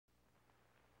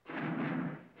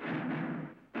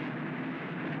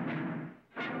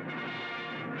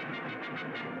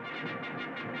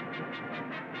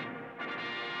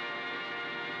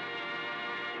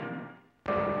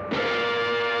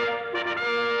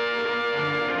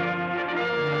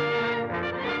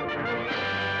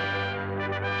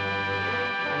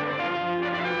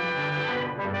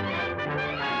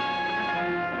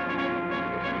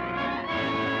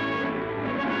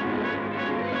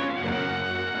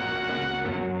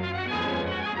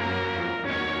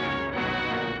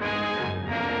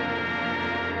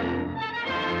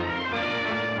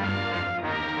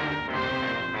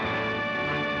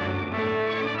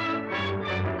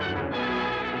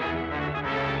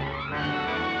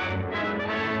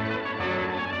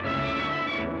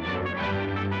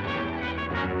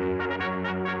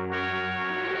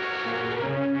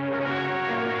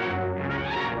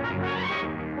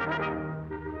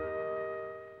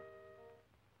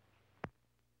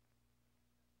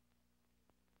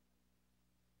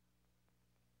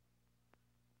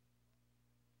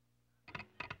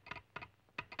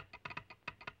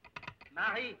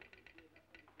Marie,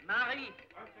 Marie,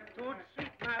 tout de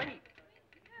suite, Marie.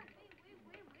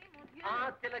 Oui, mon Dieu.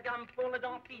 Un télégramme pour le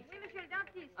dentiste. Oui, monsieur le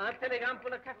dentiste. Un télégramme pour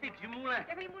le café du moulin.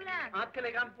 Café Moulin. Un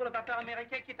télégramme pour le vapeur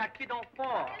américain qui est à quai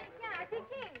d'Enfort. Américain, à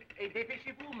Pékin. Et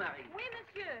dépêchez-vous, Marie. Oui,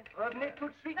 monsieur. Revenez tout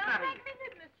de suite, Dans Marie. 5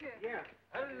 minutes, monsieur. Bien.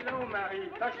 Hello, Marie.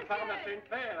 Toi, je pars ramasser une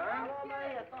paire, hein? Oh,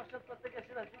 Marie, attends, je ne peux pas te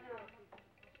casser la figure.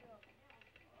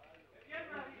 Viens,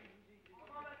 Marie.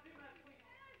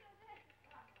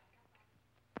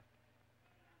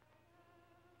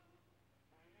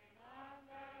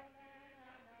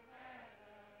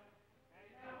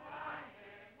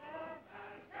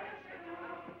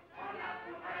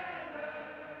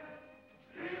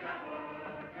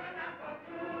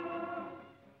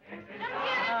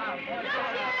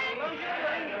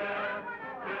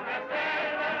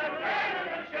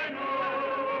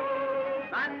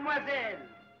 Mademoiselle,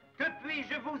 que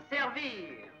puis-je vous servir?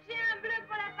 J'ai un bleu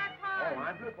pour la patronne. Oh,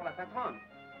 un bleu pour la patronne.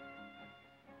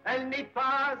 Elle n'est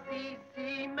pas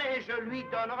ici, mais je lui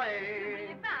donnerai.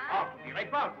 Vous ne pas, hein? Oh, je ne dirai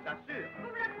pas, je vous assure. Vous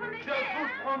me le promettez, Je vous hein?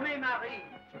 promets, Marie.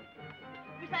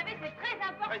 Vous savez, c'est très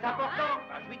important. Très important. Hein?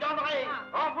 Bah, je lui donnerai. Ah.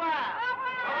 Au revoir. Au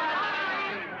revoir.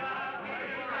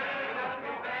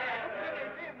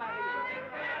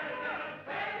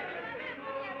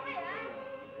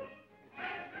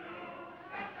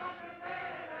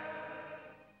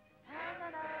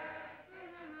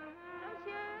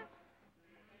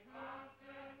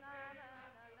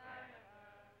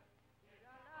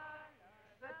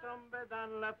 C'est tombé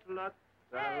dans la flotte.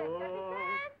 Hey, Oh.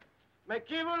 capitaine. Mais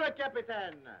qui vous, le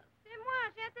capitaine? C'est moi,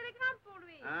 j'ai un télégramme pour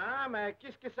lui. Ah, mais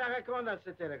qu'est-ce que ça raconte dans ce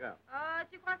télégramme? Oh,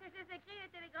 tu crois que je les écris, les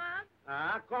télégrammes?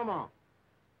 Ah, comment?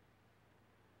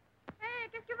 Hé,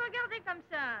 qu'est-ce que vous regardez comme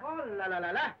ça? Oh là là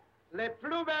là là! Les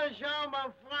plus belles jambes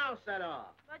en France,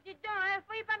 alors! Bah, dites donc, hein,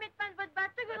 faut y pas mettre fin de votre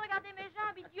bateau que de regarder mes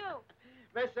jambes, idiot.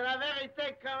 Mais c'est la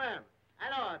vérité quand même.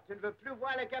 Alors, tu ne veux plus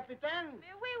voir le capitaine?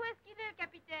 Mais oui, où est-ce qu'il est, le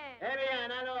capitaine? Eh bien,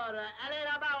 alors, allez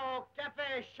là-bas au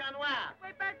café Chat Noir. Vous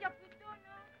pouvez pas le dire plus tôt, non?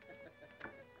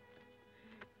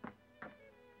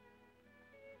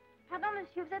 Pardon,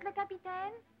 monsieur, vous êtes le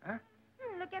capitaine? Hein?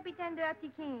 Le capitaine de Happy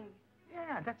King.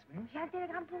 Yeah, that's me. J'ai un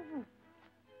télégramme pour vous.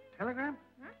 Telegram?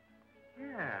 Huh?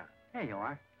 Yeah. Here you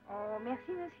are. Oh,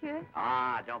 merci, monsieur.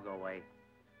 Ah, don't go away.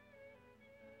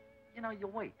 You know, you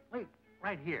wait. Wait.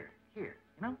 Right here. Here.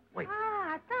 You know? Wait.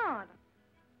 Ah, attendre.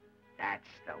 That's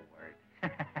the word.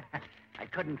 I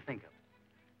couldn't think of it.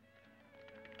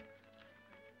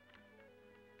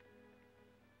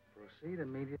 Proceed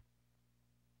immediately.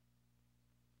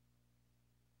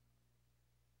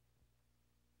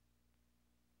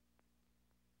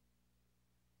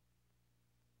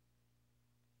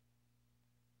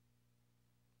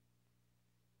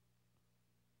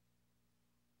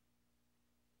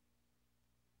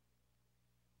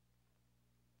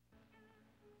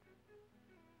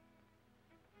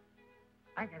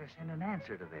 I gotta send an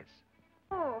answer to this.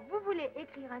 Oh, vous voulez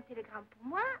écrire un télégramme pour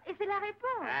moi et c'est la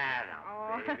réponse. Ah, no,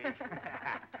 Oh. baby.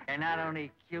 You're not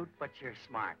only cute, but you're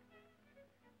smart.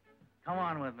 Come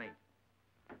on with me.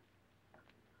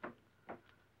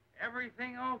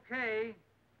 Everything okay.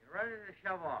 You're ready to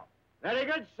shove off. Very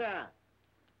good, sir.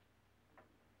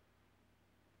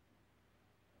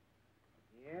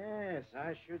 Yes,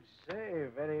 I should say,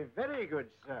 very, very good,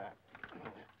 sir.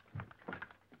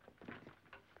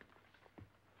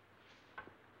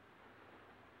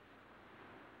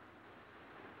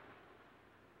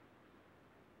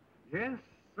 Yes,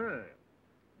 sir.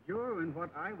 You're in what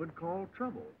I would call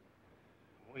trouble.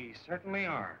 We certainly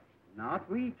are. Not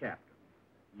we, Captain.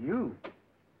 You.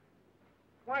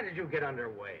 Why did you get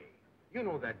underway? You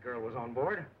know that girl was on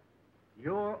board.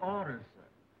 Your orders,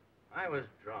 sir. I was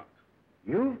drunk.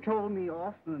 You've told me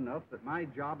often enough that my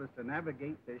job is to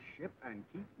navigate this ship and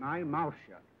keep my mouth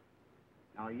shut.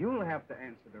 Now, you'll have to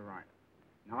answer to Ryder,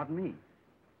 not me.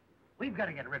 We've got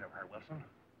to get rid of her, Wilson.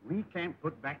 We can't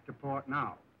put back to port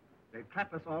now. They'd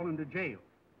trap us all into jail.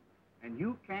 And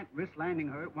you can't risk landing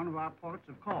her at one of our ports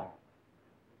of call.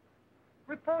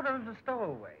 Report her as a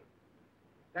stowaway.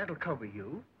 That'll cover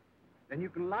you. Then you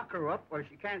can lock her up where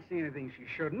she can't see anything she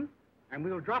shouldn't, and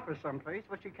we'll drop her someplace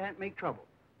where she can't make trouble.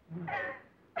 Dites,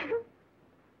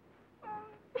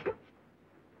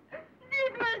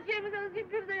 monsieur, vous en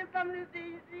supplie, vous n'allez pas me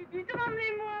laisser ici. Dites,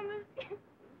 ramenez-moi, monsieur.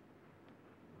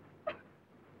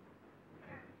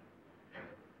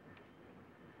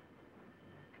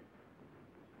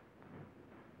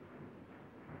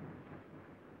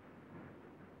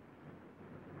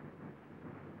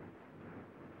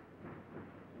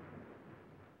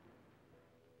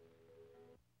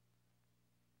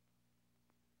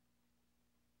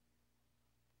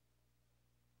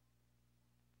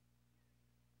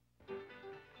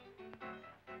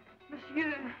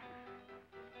 Monsieur.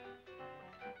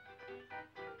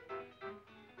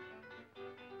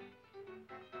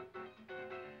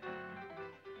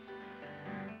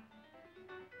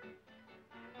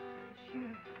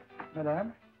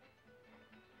 Madame?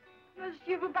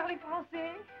 Monsieur, vous parlez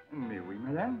français? Mais oui,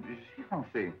 madame, je suis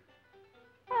français.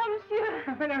 Oh,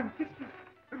 monsieur. Madame,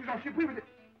 j'en suis pris,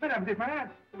 madame, vous êtes malade.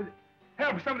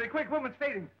 Help, somebody, quick, woman's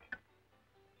fading.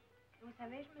 Vous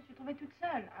savez, je me suis trouvée toute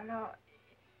seule. Alors,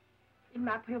 il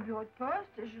m'a pris au bureau de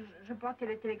poste, je portais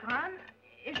le télégramme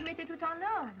et je mettais tout en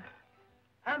ordre.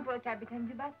 Un pour le capitaine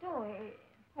du bateau et...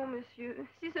 Oh, monsieur,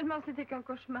 si seulement c'était qu'un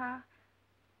cauchemar.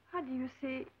 How do you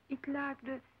say it like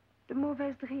the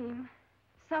mauvaise dream?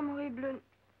 Some horrible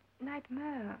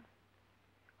nightmare.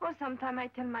 Oh, sometimes I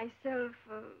tell myself,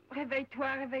 réveille-toi,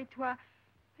 réveille-toi.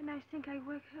 And I think I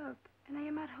wake up and I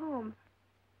am at home.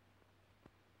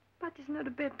 But it's not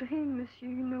a bad dream, monsieur,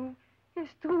 you know.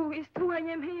 It's true, I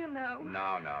am here now.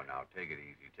 No, take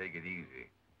it easy.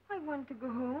 I want to go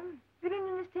home. You don't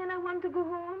understand, I want to go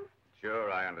home.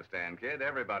 Sure, I understand, kid.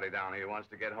 Everybody down here wants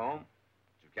to get home.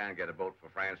 But you can't get a boat for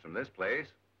France from this place.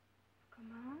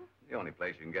 Come on. The only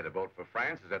place you can get a boat for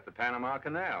France is at the Panama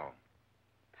Canal.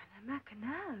 Panama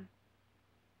Canal?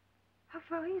 How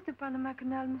far is the Panama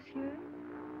Canal, monsieur?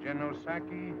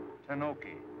 Genosaki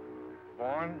Tanoki,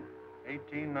 born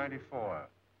 1894.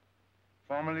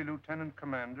 Formerly Lieutenant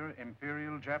Commander,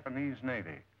 Imperial Japanese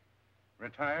Navy.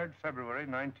 Retired February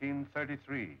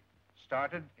 1933.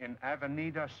 Started in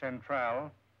Avenida Central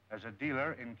as a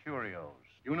dealer in curios.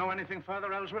 You know anything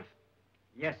further, Ellsworth?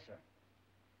 Yes, sir.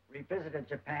 We visited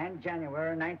Japan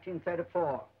January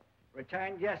 1934.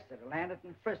 Returned yesterday, landed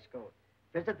in Frisco.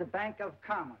 Visited the Bank of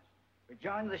Commerce. We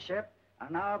joined the ship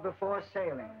an hour before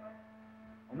sailing.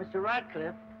 Oh, Mr.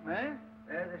 Radcliffe. Eh?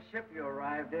 There's the ship you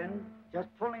arrived in, just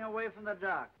pulling away from the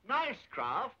dock. Nice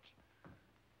craft.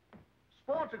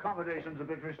 Sports accommodation's a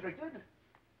bit restricted.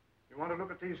 You want to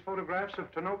look at these photographs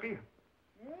of Tanoki?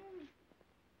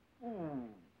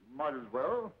 Might as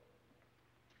well.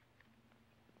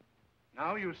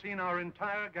 Now you've seen our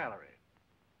entire gallery.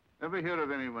 Ever hear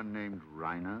of anyone named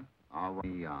Reiner?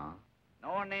 R-Y-E-R?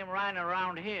 No one named Ryan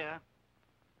around here.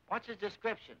 What's his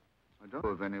description? I don't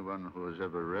know of anyone who has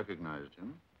ever recognized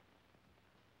him.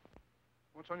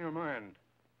 What's on your mind?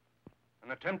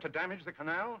 An attempt to damage the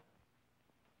canal?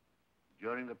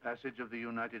 During the passage of the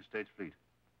United States fleet.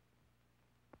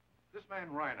 This man,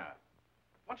 Reiner,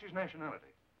 what's his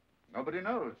nationality? Nobody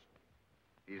knows.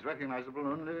 He's recognizable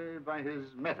only by his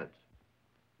methods.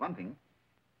 One thing,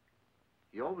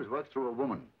 he always works through a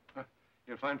woman.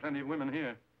 You'll find plenty of women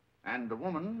here. And the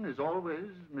woman is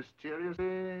always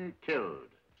mysteriously killed.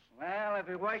 Well, if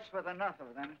he works with enough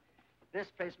of them, this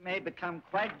place may become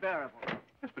quite bearable.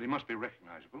 Yes, but he must be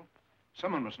recognizable.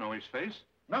 Someone must know his face.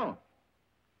 No.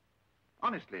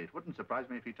 Honestly, it wouldn't surprise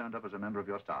me if he turned up as a member of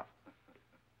your staff.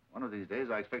 One of these days,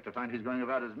 I expect to find he's going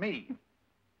about as me.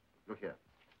 Look here.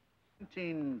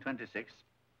 1926,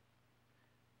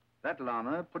 that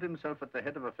llama put himself at the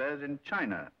head of affairs in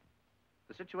China.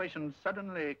 The situation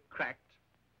suddenly cracked,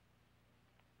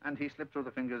 and he slipped through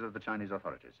the fingers of the Chinese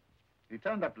authorities. He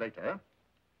turned up later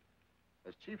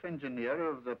as chief engineer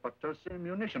of the Potosi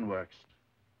Munition Works.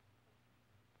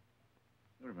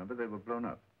 You remember, they were blown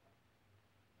up.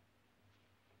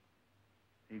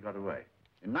 He got away.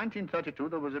 In 1932,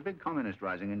 there was a big communist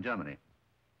rising in Germany.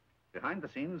 Behind the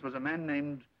scenes was a man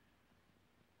named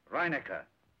Reinecker.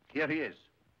 Here he is.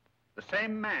 The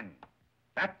same man.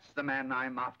 That's the man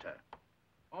I'm after.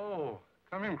 Oh,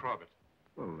 come in, Crawbett.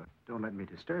 Well, don't let me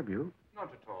disturb you.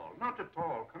 Not at all. Not at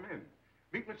all. Come in.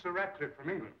 Meet Mr. Ratcliffe from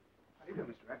England. How do you do,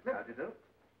 Mr. Ratcliffe? How do you do?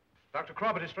 Dr.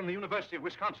 Crawbett is from the University of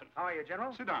Wisconsin. How are you,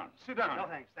 General? Sit down. Sit down. No,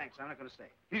 thanks. I'm not going to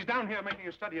stay. He's down here making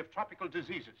a study of tropical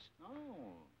diseases.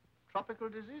 Oh, tropical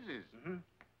diseases. Mm-hmm. Did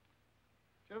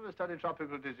you ever study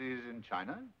tropical disease in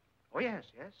China? Oh, yes.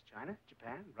 China,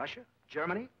 Japan, Russia,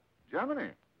 Germany. Germany.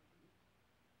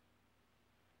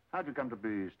 How'd you come to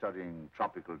be studying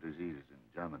tropical diseases in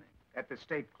Germany? At the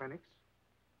state clinics.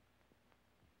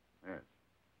 Yes.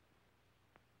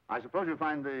 I suppose you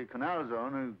find the canal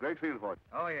zone a great field for it.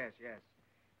 Oh, yes.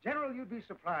 General, you'd be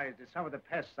surprised at some of the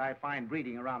pests I find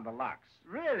breeding around the locks.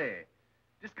 Really?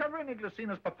 Discovering a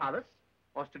Glucinus papalis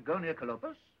or Stegonia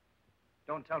colopus?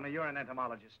 Don't tell me you're an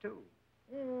entomologist, too.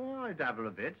 Oh, I dabble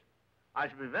a bit. I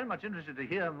should be very much interested to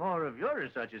hear more of your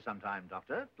researches sometime,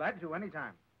 Doctor. Glad to,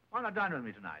 anytime. Why not dine with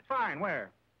me tonight? Fine, where?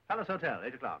 Palace Hotel,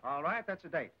 8 o'clock. All right, that's a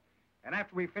date. And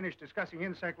after we finish discussing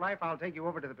insect life, I'll take you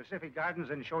over to the Pacific Gardens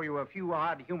and show you a few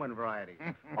odd human varieties.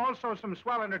 Also, some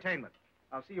swell entertainment.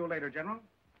 I'll see you later, General.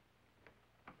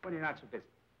 When you're not so busy.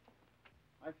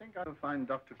 I think I'll find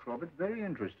Dr. Crawbett very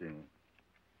interesting.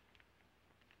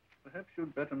 Perhaps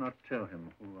you'd better not tell him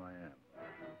who I am.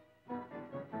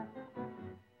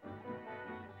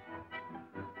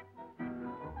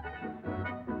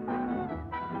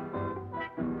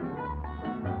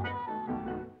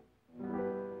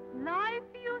 Life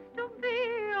used to be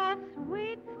a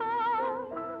sweet song.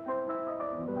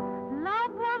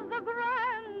 Love was the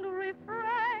grand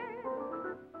refrain.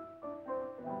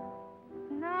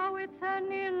 Now it's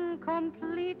an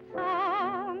incomplete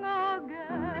song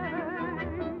again.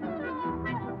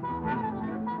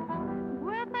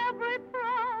 With every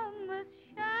promise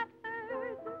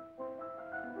shattered,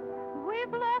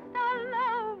 we've lost our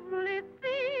lovely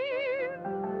theme.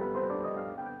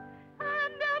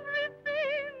 And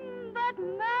everything that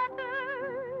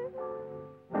matters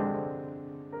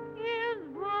is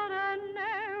but an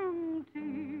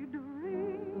empty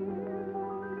dream.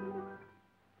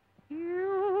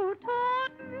 You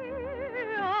taught me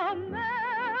a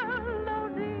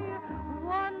melody,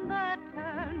 one that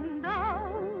turned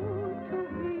out to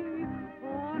be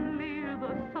only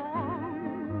the song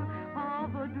of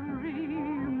a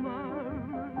dreamer.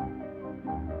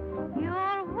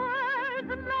 Your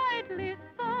words lightly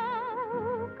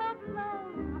spoke of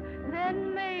love, then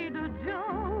made a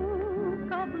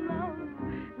joke of love,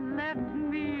 left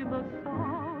me the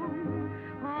song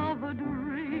of a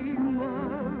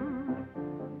dreamer.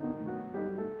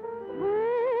 Who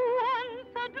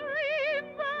wants a dream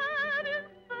that is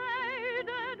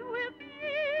faded with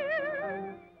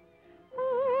years?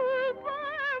 Who'll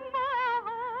buy my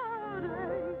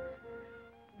heartaches?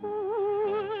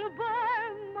 Who'll buy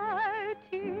my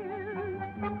tears?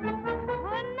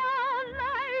 When now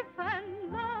life and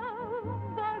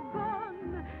love are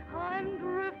gone, I'm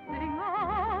drifting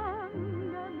on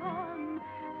and on,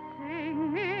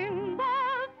 singing the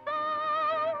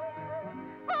song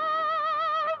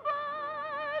of a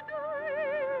dreamer.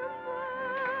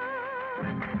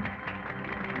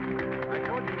 I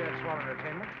told you we had swell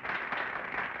entertainment.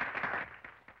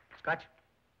 Scotch?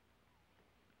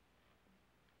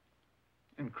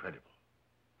 Incredible.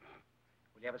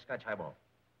 Will you have a Scotch highball?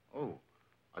 Oh,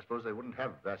 I suppose they wouldn't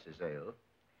have Vass's ale.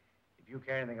 If you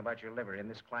care anything about your liver, in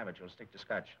this climate, you'll stick to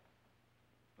Scotch.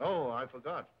 Oh, I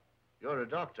forgot. You're a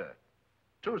doctor.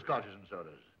 2 Scotches and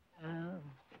sodas.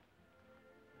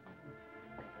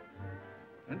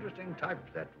 Interesting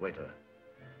type, that waiter.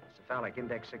 Cephalic,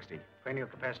 index 60. Cranial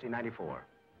capacity 94.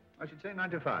 I should say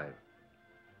 95.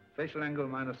 Facial angle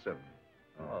 -7.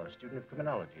 Oh, a student of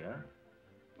criminology, huh?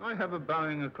 I have a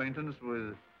bowing acquaintance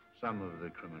with some of the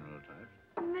criminal types.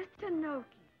 Mr.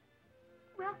 Noki,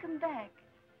 welcome back.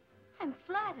 I'm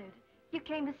flattered. You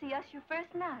came to see us your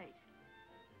first night.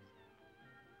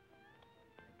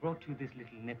 I brought you this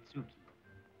little Netsuki.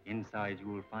 Inside you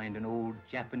will find an old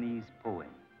Japanese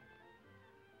poem.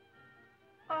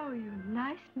 Oh, you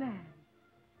nice man.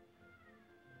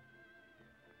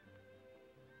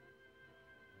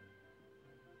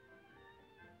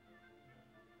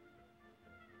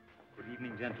 Good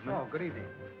evening, gentlemen. Oh, good evening.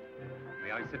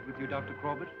 May I sit with you, Dr.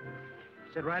 Crawbett?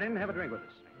 Sit right in and have a drink with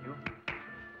us. Thank you.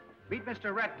 Meet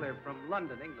Mr. Ratcliffe from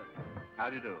London, England. How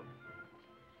do you do?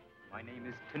 My name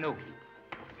is Tanoki.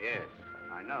 Yes,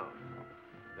 I know.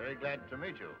 Very glad to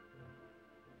meet you.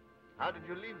 How did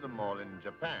you leave them all in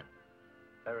Japan?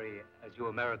 Very, as you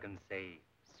Americans say,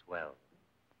 swell.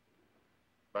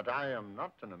 But I am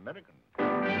not an American.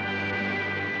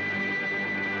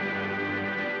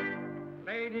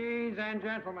 Ladies and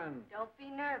gentlemen. Don't be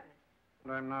nervous.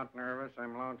 I'm not nervous.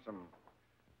 I'm lonesome.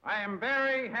 I am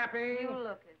very happy. You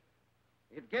look it.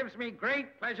 It gives me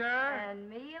great pleasure. And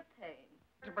me a pain.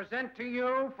 To present to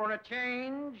you for a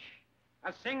change,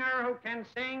 a singer who can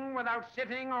sing without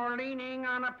sitting or leaning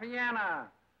on a piano.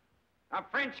 A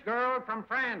French girl from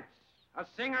France. A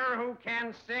singer who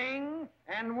can sing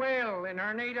and will in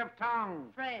her native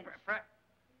tongue. French.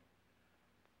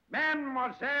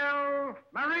 Mademoiselle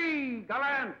Marie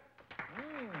Galante.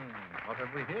 What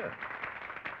have we here?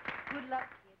 Good luck,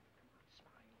 kid.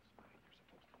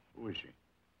 Who is she?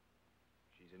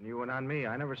 She's a new one on me.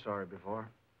 I never saw her before.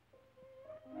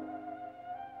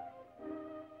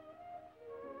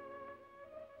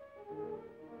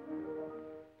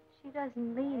 She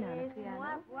doesn't lean on a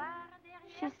piano.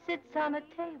 She sits on a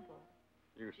table.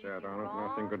 You sat on it.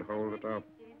 Nothing could hold it up.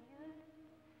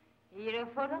 Il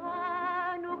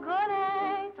faudra nous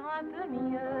connaître un peu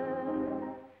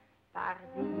mieux.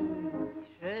 Pardi,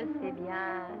 je sais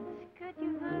bien ce que tu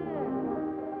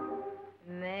veux.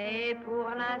 Mais pour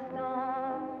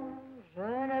l'instant, je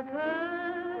ne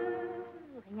peux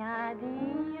rien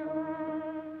dire.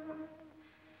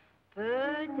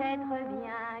 Peut-être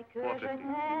bien que je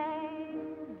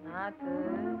t'aime un peu,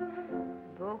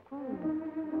 beaucoup,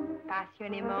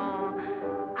 passionnément,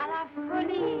 à la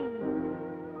folie.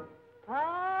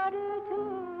 Pas du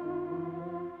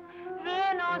tout, je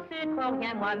n'en sais trop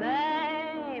rien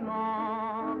moi-même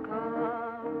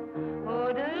encore.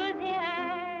 Au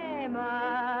deuxième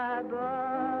abord,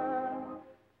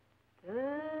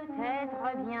 peut-être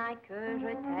bien que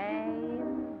je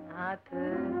t'aime un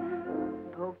peu,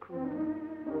 beaucoup,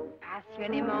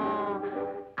 passionnément,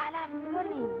 à la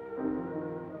folie.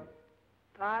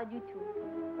 Pas du tout.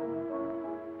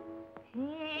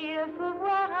 Il faut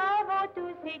voir avant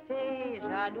tout si t'es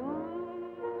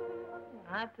jaloux.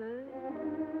 Un peu,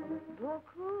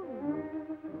 beaucoup,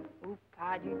 ou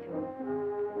pas du tout.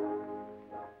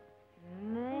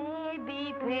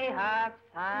 Maybe, perhaps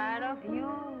I love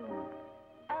you.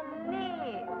 A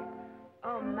little,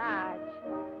 or much,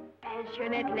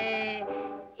 passionately,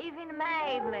 even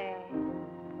madly.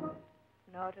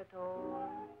 Not at all.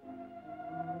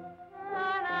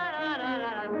 Na, na, na, na,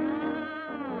 na, na.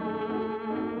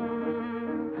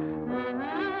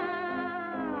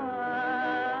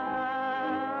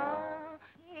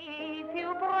 If you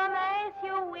promise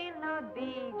you will not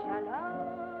be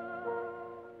jealous,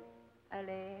 a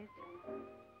little,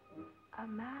 a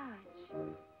much,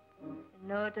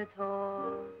 not at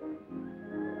all.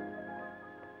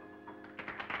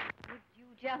 Would you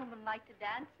gentlemen like to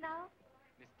dance now?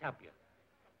 Miss Tapia,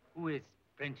 who is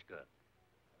French girl?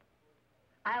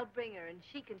 I'll bring her and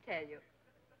she can tell you.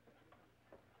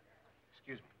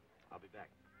 Excuse me. I'll be back.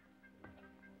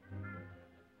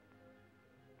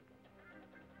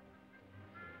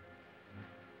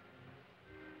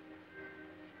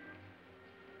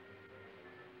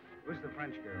 Who's the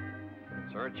French girl?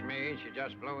 Search me. She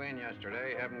just flew in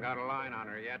yesterday. Haven't got a line on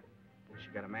her yet. She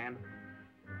got a man?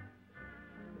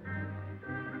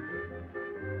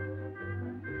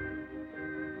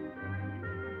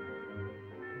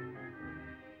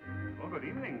 Oh, good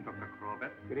evening, Dr.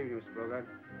 Crawbett. Good evening, Mr. Bogart.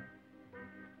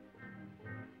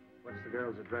 What's the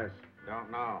girl's address?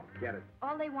 Don't know. Get it.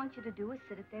 All they want you to do is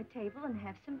sit at their table and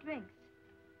have some drinks.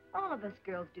 All of us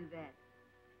girls do that.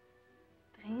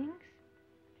 Drinks?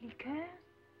 Liqueur?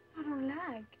 I don't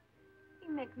like.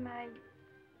 You make my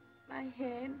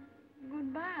head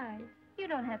goodbye. You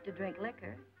don't have to drink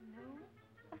liquor. No?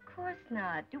 Of course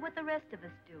not. Do what the rest of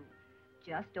us do.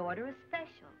 Just order a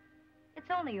special. It's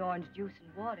only orange juice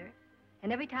and water.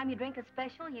 And every time you drink a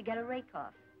special, you get a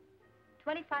rake-off.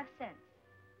 25 cents.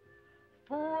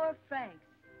 4 francs.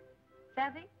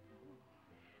 Savvy?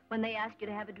 When they ask you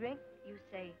to have a drink, you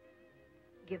say,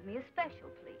 "Give me a special,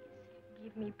 please."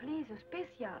 Give me, please, a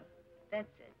special.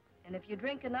 That's it. And if you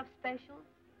drink enough specials,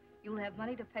 you'll have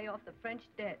money to pay off the French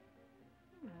debt.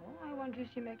 No, I want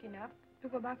just to make enough to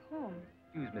go back home.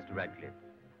 Excuse, Mr. Radcliffe.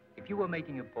 If you were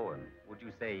making a poem, would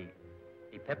you say,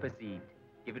 a pepper seed,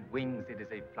 give it wings, it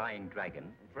is a flying dragon?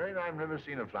 I'm afraid I've never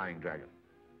seen a flying dragon.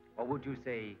 Or would you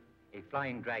say, a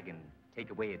flying dragon, take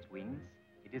away its wings,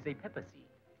 it is a pepper seed?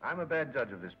 I'm a bad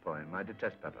judge of this poem. I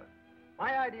detest pepper.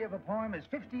 My idea of a poem is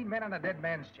 15 men on a dead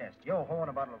man's chest. Yo-ho and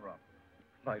a bottle of rum.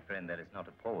 My friend, that is not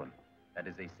a poem. That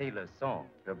is a sailor's song.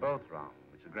 You're both wrong.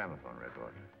 It's a gramophone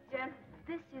record. Jen,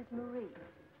 this is Marie.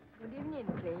 Good evening,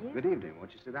 please. Good evening.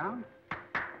 Won't you sit down?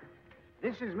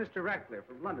 This is Mr. Radcliffe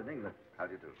from London, England. How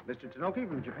do you do? Mr. Tanoki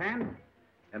from Japan.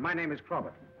 And my name is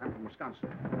Crawbett. I'm from Wisconsin.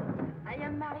 I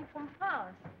am Marie from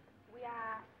France. We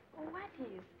are, what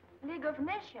is, League of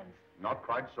Nations. Not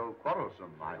quite so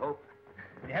quarrelsome, I hope.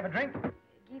 Do you have a drink?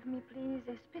 Give me, please,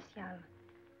 a special.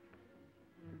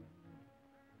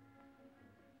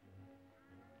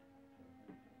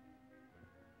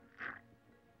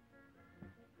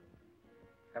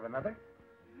 Have another?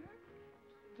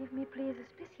 Give me, please, a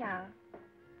special.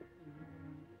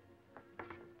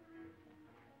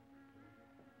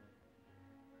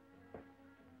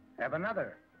 Have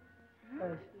another.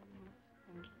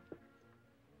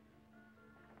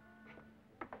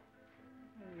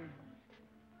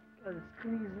 If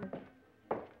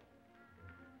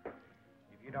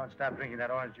you don't stop drinking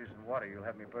that orange juice and water, you'll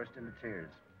have me burst into tears.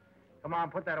 Come on,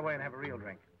 put that away and have a real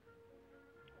drink.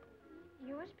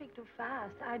 You speak too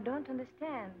fast. I don't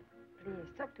understand.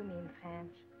 Please, talk to me in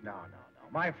French. No.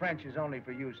 My French is only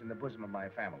for use in the bosom of my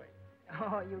family.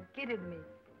 Oh, you kidded me.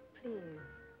 Please,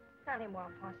 parlez-moi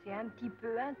en français un petit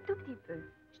peu, un tout petit peu.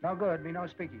 It's no good, me no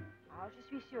speaking. Oh, je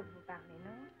suis sûre que vous parlez,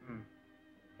 non? Hmm.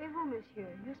 Et vous, monsieur,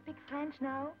 you speak French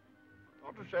now?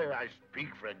 Not to say I speak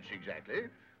French exactly.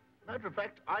 Matter of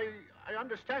fact, I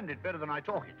understand it better than I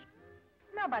talk it.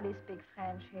 Nobody speaks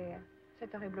French here.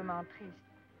 C'est horriblement triste.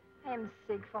 I am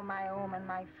sick for my home and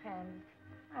my friends.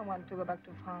 I want to go back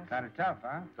to France. Kind of tough,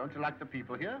 huh? Don't you like the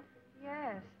people here?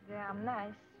 Yes, they are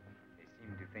nice. They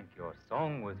seem to think your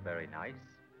song was very nice.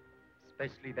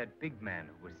 Especially that big man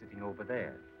who was sitting over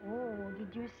there. Oh,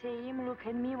 did you see him look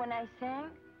at me when I sang?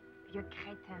 Vieux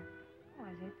crétin. Who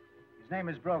was it? His name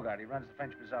is Brogard. He runs the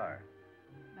French Bazaar.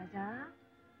 Bazaar?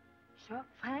 Sure,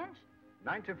 French?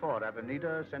 94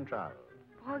 Avenida Central.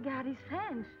 Brogard is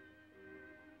French.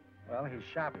 Well, his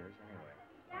shop is, anyway.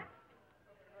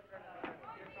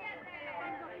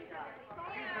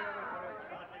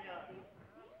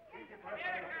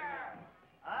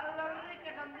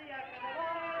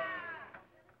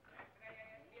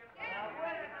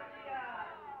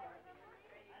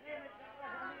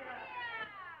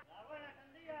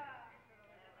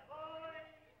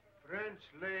 French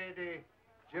lady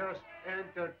just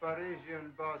entered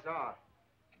Parisian bazaar.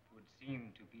 It would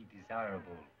seem to be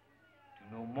desirable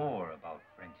to know more about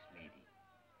French lady.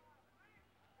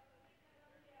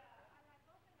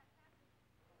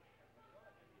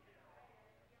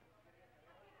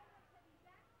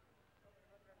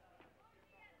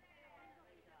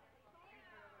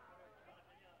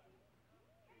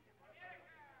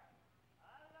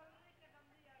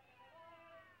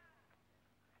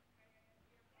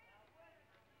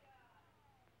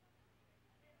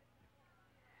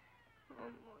 Oh,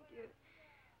 mon Dieu.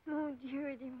 Mon Dieu,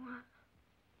 aidez-moi.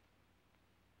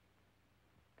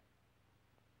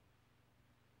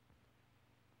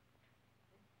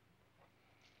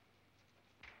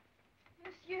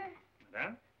 Monsieur,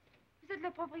 Madame? vous êtes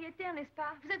le propriétaire, n'est-ce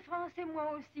pas? Vous êtes français,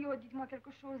 moi aussi. Oh, dites-moi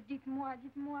quelque chose. Dites-moi.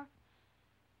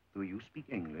 Do you speak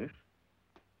English?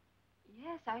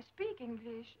 Yes, I speak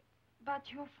English. But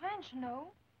you're French,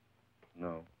 no?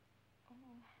 No.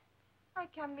 I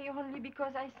come here only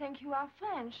because I think you are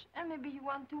French, and maybe you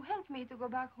want to help me to go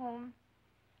back home.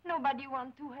 Nobody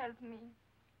wants to help me.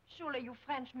 Surely you're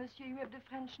French, monsieur. You have the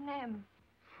French name.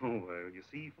 Oh, well, you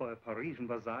see, for a Parisian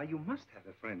bazaar, you must have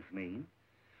a French name.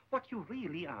 What you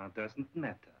really are doesn't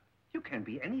matter. You can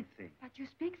be anything. But you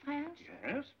speak French?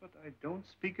 Yes, but I don't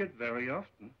speak it very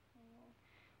often.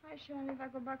 I shall if I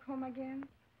go back home again.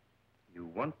 You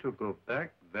want to go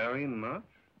back very much?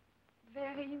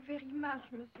 Very, very much,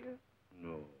 monsieur.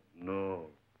 No.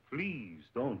 Please,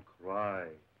 don't cry.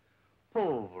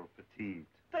 Pauvre petite.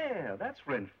 There, that's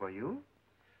French for you.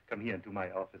 Come here into my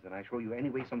office and I show you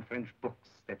anyway some French books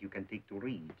that you can take to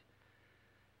read.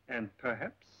 And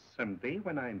perhaps someday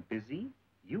when I'm busy,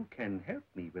 you can help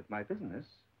me with my business.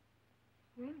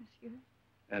 Oui, monsieur.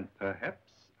 And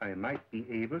perhaps I might be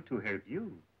able to help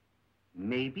you.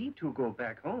 Maybe to go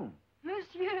back home.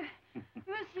 Monsieur!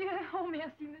 Monsieur! Oh,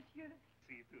 merci, monsieur.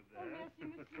 See to Oh,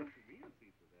 merci, monsieur. We'll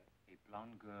see to that. A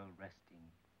blonde girl resting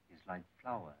is like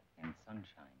flower in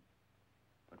sunshine.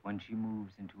 But when she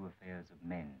moves into affairs of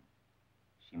men,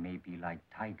 she may be like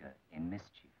tiger in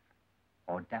mischief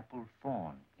or dappled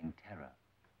fawn in terror.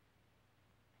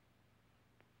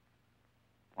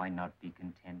 Why not be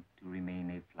content to remain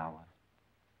a flower?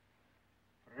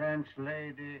 French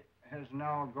lady has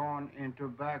now gone into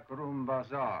backroom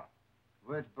bazaar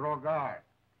with Brogard.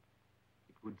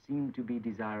 It would seem to be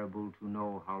desirable to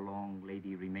know how long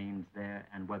lady remains there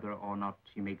and whether or not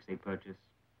she makes a purchase.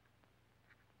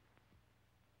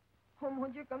 Oh,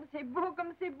 mon Dieu, comme c'est beau,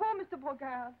 Mr.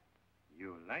 Brogard.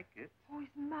 You like it? Oh,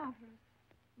 it's marvelous.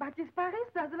 Baptiste Paris,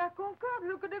 Place de la Concorde.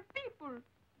 Look at the people.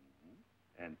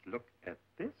 And look at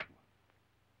this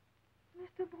one.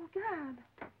 Mr. Brogard.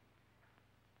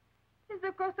 It's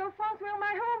the coast of France where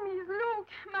my home is. Look,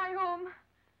 my home.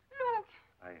 Look.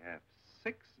 I have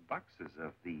 6 boxes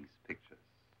of these pictures.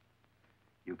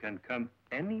 You can come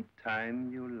any time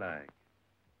you like.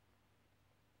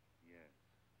 Yes.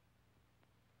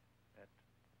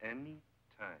 At any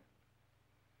time.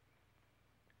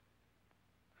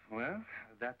 Well,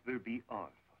 that will be all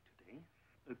for today.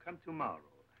 Come tomorrow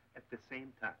at the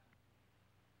same time.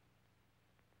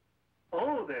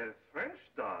 Oh, they're French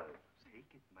dolls. Take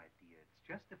it, my dear. It's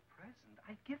just a present.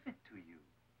 I give it to you.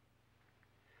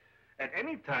 At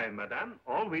any time, madame,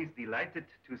 always delighted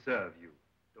to serve you.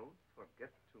 Don't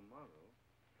forget tomorrow.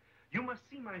 You must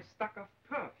see my stock of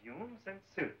perfumes and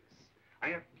silks. I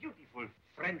have beautiful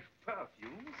French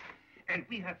perfumes, and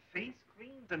we have face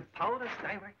creams and powders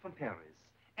direct from Paris.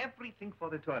 Everything for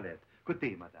the toilet. Good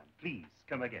day, madame. Please,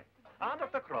 come again. Ah,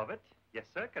 Dr. Crawbett. Yes,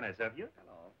 sir. Can I serve you?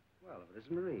 Hello. Well, if it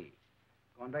isn't Marie.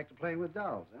 Going back to playing with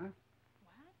dolls, huh? What?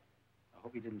 I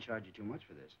hope he didn't charge you too much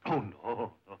for this. Oh,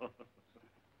 no, no.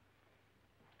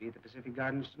 Be at the Pacific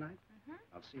Gardens tonight?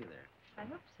 Mm-hmm. I'll see you there. I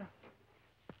hope so.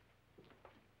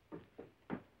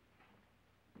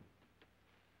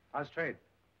 How's trade?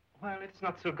 Well, it's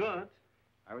not so good.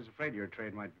 I was afraid your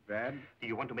trade might be bad. Do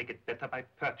you want to make it better by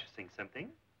purchasing something?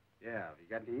 Yeah, have you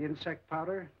got any insect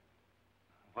powder?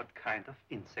 What kind of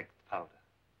insect powder?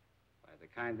 Why, the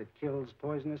kind that kills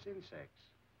poisonous insects.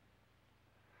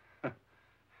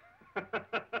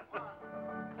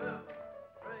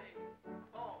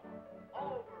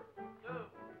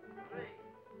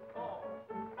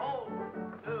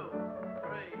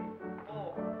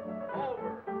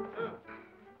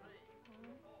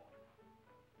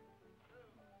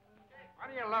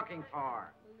 Looking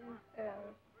for?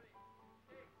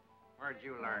 Where'd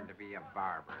you learn to be a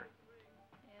barber?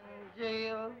 In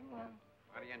jail.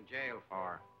 What are you in jail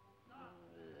for?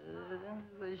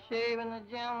 For shaving the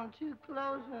gentleman too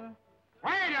close and...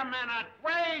 Wait a minute!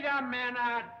 Wait a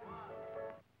minute!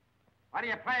 What are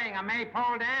you playing, a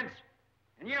maypole dance?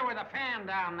 And you with a fan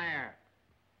down there.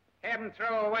 Have them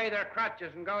throw away their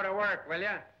crutches and go to work, will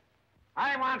you?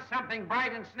 I want something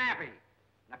bright and snappy.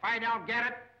 And if I don't get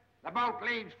it, the boat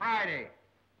leaves Friday.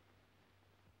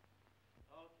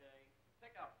 Okay,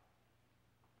 pick up.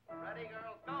 Ready,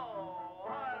 girls, go.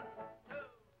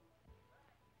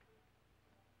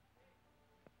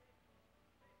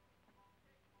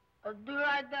 1, 2. Do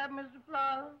like that, Mr.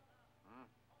 Flowers?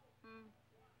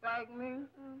 Like me?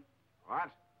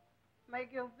 What?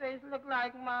 Make your face look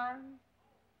like mine?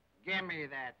 Give me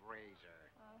that razor.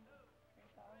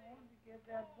 If I wanted to get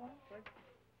that bumper.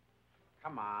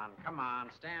 Come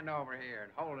on, stand over here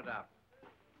and hold it up.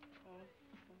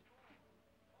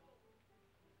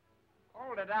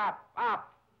 Hold it up.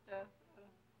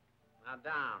 Now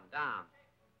down.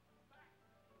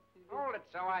 Hold it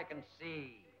so I can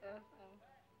see.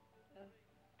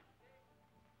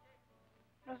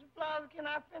 Mr. Flowers, can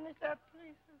I finish that,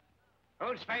 please?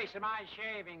 Whose face am I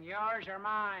shaving, yours or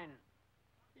mine?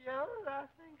 Yours, I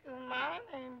think, 'cause mine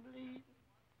ain't bleeding.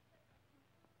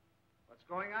 What's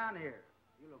going on here?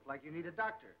 You look like you need a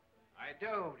doctor. I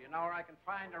do. Do you know where I can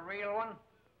find a real one?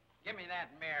 Give me that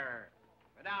mirror.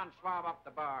 Go down and swab up the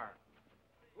bar.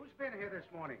 Who's been here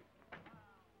this morning?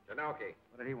 Janoki.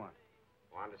 What did he want?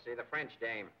 Wanted to see the French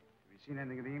dame. Have you seen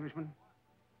anything of the Englishman?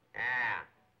 Ah.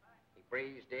 He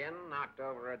breezed in, knocked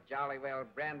over a jolly well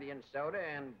brandy and soda,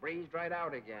 and breezed right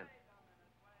out again.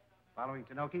 Following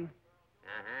Tanoki?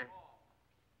 Uh-huh.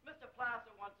 Mr.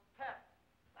 Placer wants pet.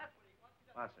 That's what he wants.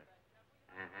 Placer.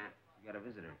 Uh-huh. You got a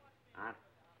visitor. Huh?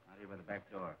 Out here by the back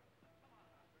door.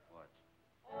 What?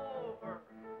 Over.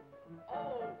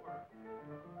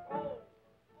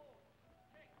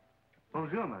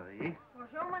 Bonjour, Marie.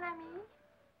 Bonjour, mon ami.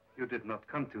 You did not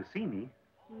come to see me.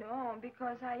 No,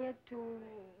 because I had to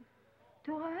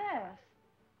rehearse.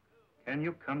 Can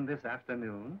you come this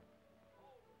afternoon?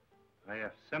 I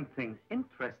have something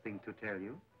interesting to tell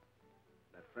you.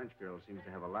 That French girl seems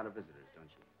to have a lot of visitors, don't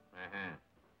she? Uh-huh.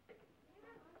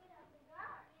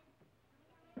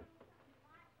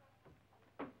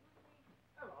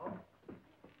 Hello.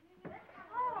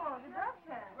 Oh, the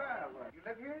doctor. Well, you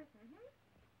live here? Mm-hmm.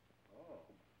 Oh.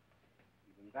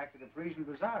 You've been back to the Parisian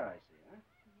Bazaar, I see, huh? Yes.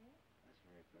 That's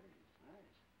very pretty. It's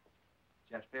nice. Did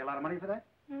you have to pay a lot of money for that?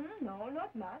 No,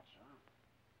 not much. Oh.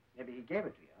 Maybe he gave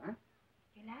it to you, huh?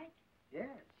 You like?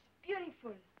 Yes.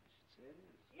 Beautiful. I should say it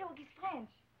is. Look, it's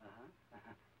French.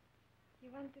 Uh-huh. You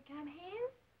want to come here?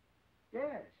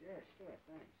 Yes, sure.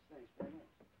 Thanks. Thanks very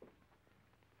much.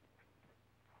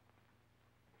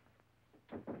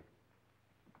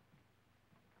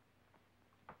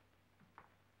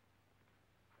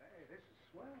 Hey, this is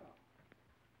swell.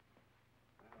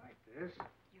 I like this.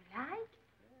 You like?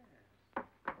 Yes.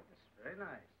 It's very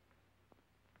nice.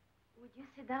 Would you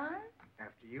sit down?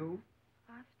 After you?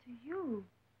 After you.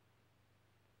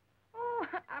 Oh,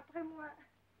 après moi.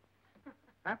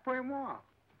 Après moi.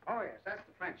 Oh, yes, that's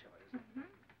the French of it, isn't it?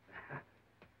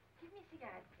 Give me a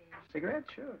cigarette, please. Cigarette?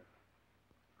 Sure.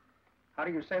 How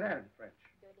do you say that in French?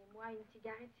 Donnez-moi moi une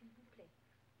cigarette, s'il vous plaît.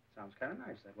 Sounds kind of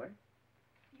nice that way.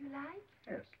 You like?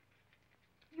 Yes.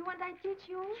 You want I teach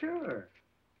you? Sure.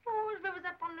 Oh, je vais vous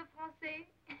apprendre le français.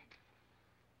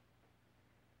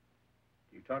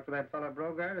 You talk to that fellow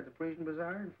Brogard at the Parisian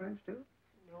Bazaar in French, too?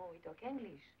 No, we talk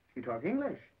English. You talk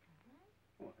English?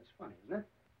 Oh, that's funny, isn't it?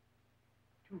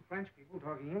 Two French people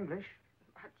talking English.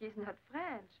 But he's not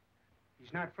French.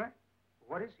 He's not French?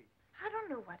 What is he? I don't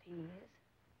know what he is.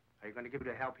 Are you going to give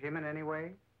to help him in any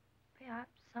way?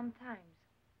 Perhaps sometimes.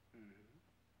 Mm-hmm.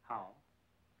 How?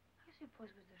 I suppose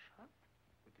with the shop.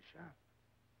 With the shop?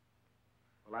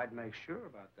 Well, I'd make sure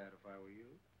about that if I were you.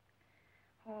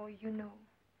 Oh, you know,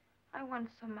 I want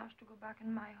so much to go back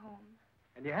in my home.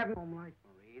 And you haven't a home like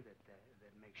Marie that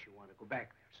makes you want to go back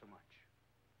there so much.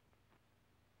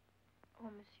 Oh,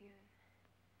 monsieur,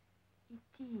 it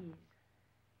is.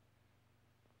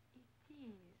 It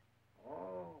is.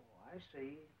 Oh, I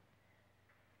see.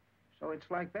 So it's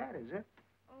like that, is it?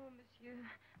 Oh, monsieur,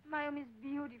 my home is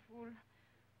beautiful.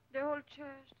 The whole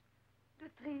church, the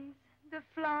trees, the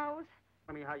flowers.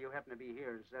 Tell me how you happen to be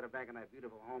here instead of back in that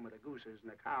beautiful home with the gooses and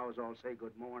the cows all say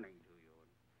good morning to you.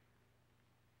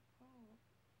 Oh,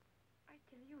 I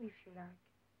tell you if you like.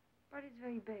 But it's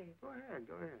very bad. Go ahead,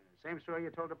 go ahead. Same story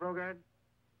you told the Brogard?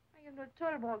 I have not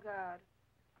told Brogard.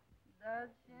 That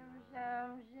shim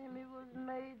shimmy was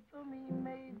made for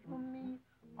me,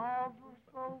 all for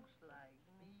folks like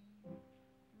me.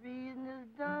 Reading is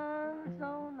done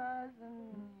so nice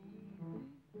and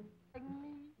easy, like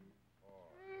me.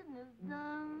 Reading is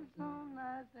done so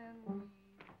nice and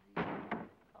easy, 'cause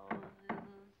it's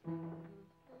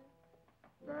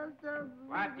a single step.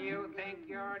 What do you think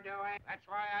you're doing? That's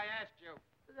why I asked you.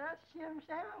 That's shim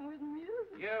sham with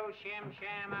music. You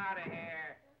shim-sham out of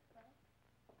here.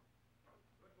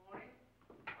 Good morning.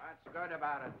 What's good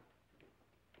about it?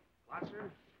 What, sir?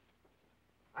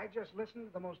 I just listened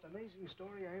to the most amazing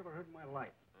story I ever heard in my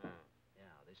life.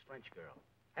 Yeah, this French girl.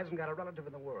 Hasn't got a relative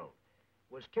in the world.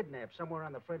 Was kidnapped somewhere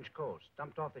on the French coast,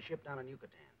 dumped off the ship down in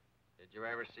Yucatan. Did you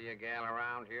ever see a gal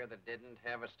around here that didn't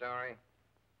have a story?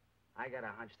 I got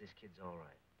a hunch this kid's all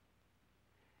right.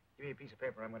 Give me a piece of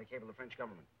paper. I'm going to cable the French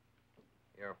government.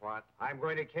 You're what? I'm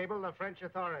going to cable the French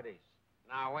authorities.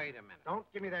 Now, wait a minute. Don't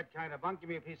give me that kind of bunk. Give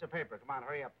me a piece of paper. Come on,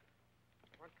 hurry up.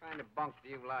 What kind of bunk do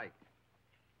you like?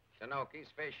 Tinoki's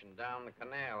fishing down the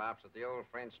canal opposite the old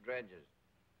French dredges.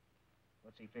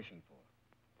 What's he fishing for?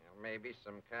 Well, maybe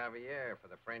some caviar for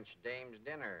the French dame's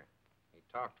dinner. He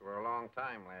talked to her a long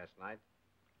time last night.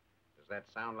 Does that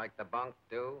sound like the bunk,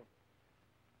 too?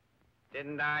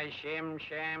 Didn't I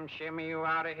shimmy you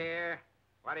out of here?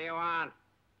 What do you want?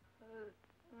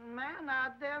 Man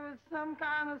out there with some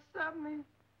kind of something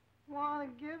he want to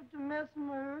give to Miss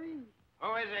Marie.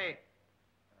 Who is he?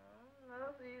 I don't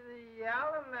know, he's a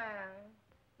yellow man.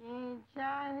 He ain't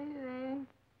Chinese, he ain't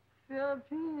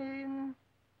Filipino, he ain't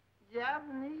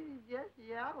Japanese, he's just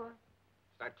yellow.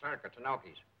 It's that clerk at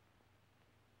Tinoki's.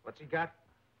 What's he got?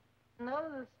 No,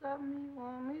 there's something he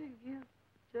want me to give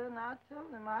to him. I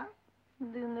told him I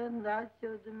can do nothing without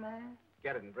your demand.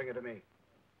 Get it and bring it to me.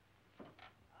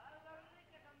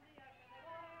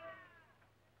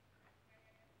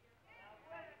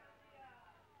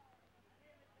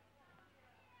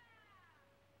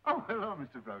 Oh, hello,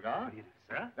 Mr. Brogard. Good evening,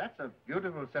 sir. That's a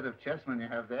beautiful set of chessmen you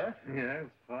have there. Yeah,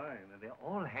 it's fine. And they're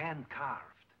all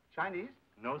hand-carved. Chinese?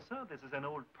 No, sir, this is an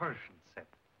old Persian set.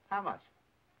 How much?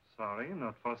 Sorry,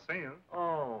 not for sale.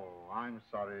 Oh, I'm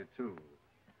sorry, too.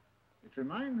 It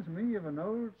reminds me of an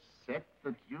old set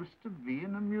that used to be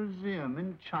in a museum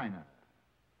in China.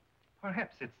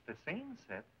 Perhaps it's the same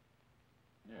set.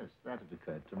 Yes, that had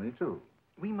occurred to me, too.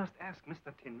 We must ask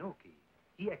Mr. Tinoki.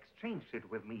 He exchanged it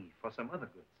with me for some other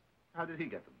goods. How did he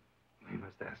get them? We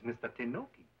must ask Mr.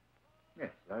 Tinoki.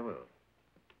 Yes, I will.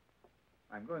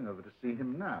 I'm going over to see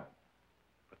him now.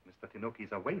 But Mr.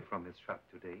 Tinoki's away from his shop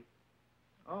today.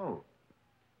 Oh,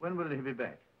 when will he be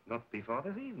back? Not before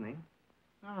this evening.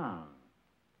 Ah.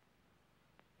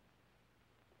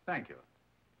 Thank you.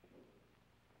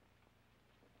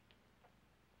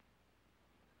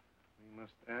 We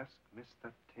must ask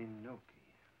Mr. Tinoki.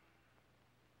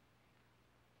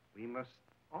 We must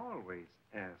always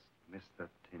ask Mr.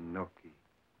 Tinoki.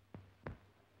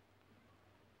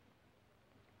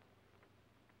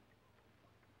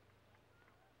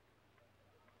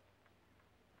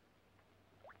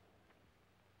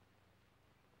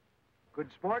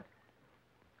 Good sport?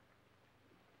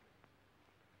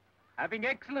 Having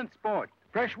excellent sport.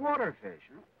 Freshwater fish,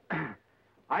 huh?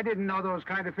 I didn't know those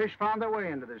kind of fish found their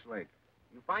way into this lake.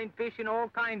 You find fish in all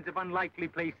kinds of unlikely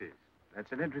places.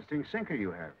 That's an interesting sinker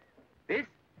you have. This?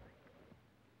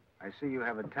 I see you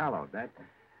have a tallow.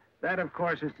 That, of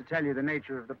course, is to tell you the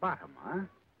nature of the bottom, huh?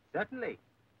 Certainly.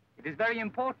 It is very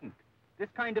important. This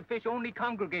kind of fish only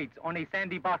congregates on a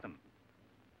sandy bottom.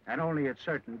 And only at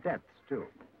certain depths, too.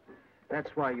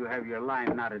 That's why you have your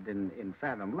line knotted in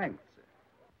fathom lengths.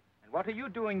 And what are you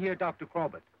doing here, Dr.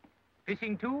 Crawbett?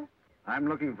 Fishing, too? I'm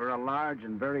looking for a large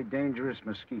and very dangerous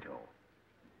mosquito.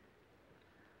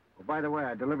 Oh, by the way,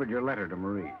 I delivered your letter to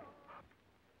Marie.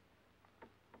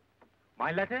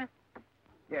 My letter?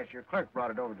 Yes, your clerk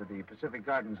brought it over to the Pacific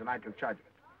Gardens, and I took charge of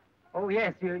it. Oh,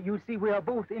 yes. You see, we are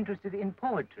both interested in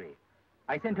poetry.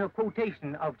 I sent her a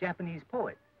quotation of Japanese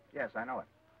poets. Yes, I know it.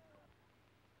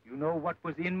 You know what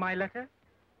was in my letter?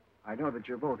 I know that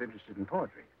you're both interested in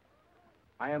poetry.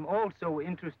 I am also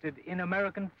interested in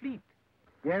American fleet.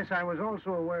 Yes, I was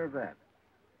also aware of that.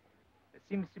 There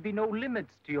seems to be no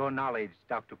limits to your knowledge,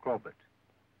 Dr. Crawbett.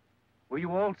 Were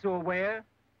you also aware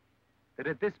that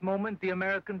at this moment the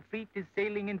American fleet is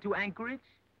sailing into Anchorage?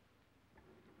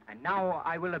 And now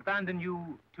I will abandon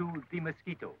you to the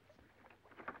mosquitoes.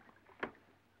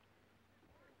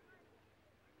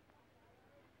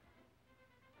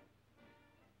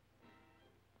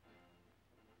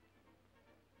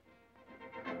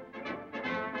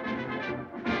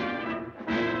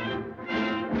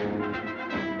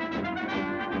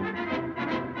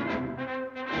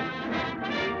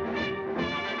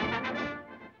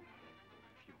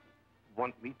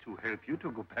 Want me to help you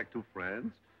to go back to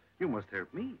France? You must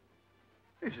help me.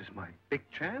 This is my big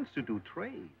chance to do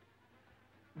trade.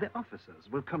 The officers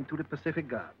will come to the Pacific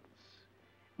Gardens.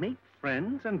 Make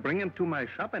friends and bring them to my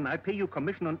shop, and I pay you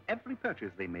commission on every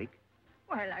purchase they make.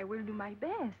 Well, I will do my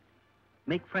best.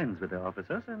 Make friends with the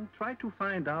officers and try to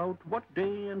find out what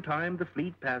day and time the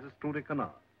fleet passes through the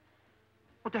canal.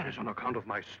 But that is on account of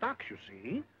my stock, you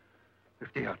see.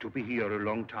 If they are to be here a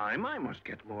long time, I must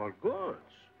get more goods.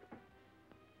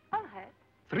 All right.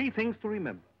 3 things to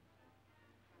remember.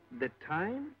 The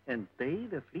time and day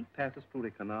the fleet passes through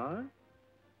the canal,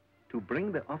 to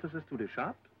bring the officers to the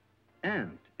shop,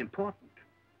 and, important,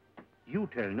 you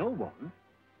tell no one.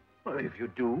 Well, if you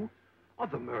do,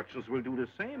 other merchants will do the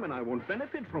same, and I won't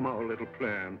benefit from our little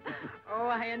plan. Oh,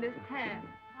 I understand.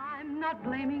 I'm not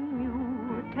blaming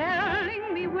you,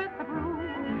 telling me with the blue.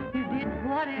 You did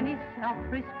what any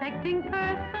self-respecting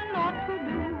person ought to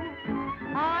do.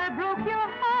 I broke your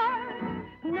heart,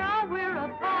 now we're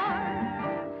apart.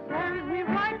 Serves me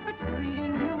right for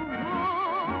treating you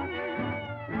wrong.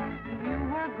 You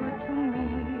were good to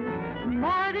me,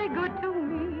 mighty good to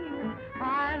me.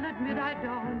 I'll admit I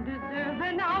don't deserve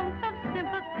an ounce of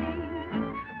sympathy.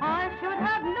 I should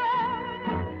have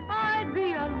known I'd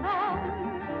be alone.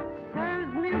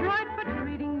 Serves me right for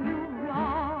treating you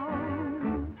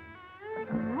wrong.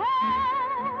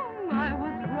 Wrong, I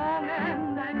was wrong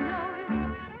and I know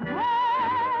it.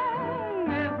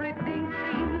 Wrong, everything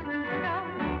seems to tell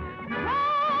me.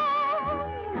 Wrong,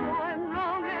 oh, I'm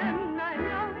wrong and I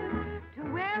know it. To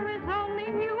err is only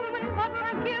human, but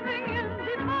forgiving is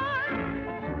divine.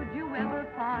 Should you ever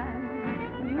find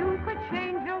you could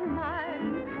change your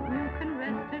mind, you can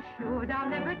rest assured I'll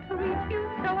never treat you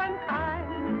so unkind.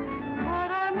 But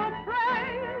I'm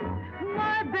afraid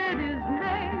my bed is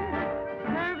made,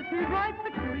 serves me right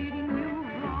for treating you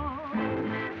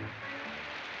wrong.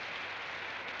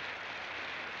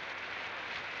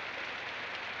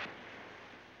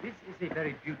 This is a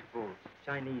very beautiful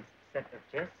Chinese set of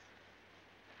chests.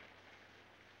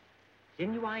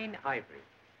 Genuine ivory.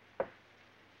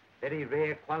 Very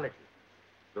rare quality.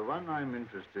 The one I'm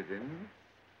interested in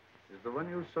is the one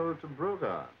you sold to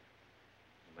Broga.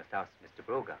 You must ask Mr.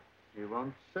 Broga. He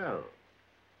won't sell.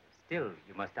 Still,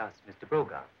 you must ask Mr.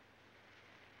 Broga.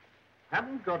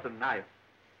 Haven't got a knife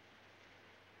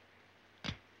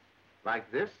like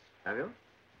this, have you?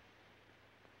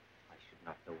 I should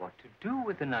not know what to do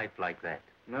with a knife like that.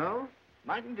 No?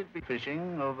 Mightn't it be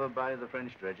fishing over by the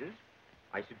French dredges?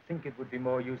 I should think it would be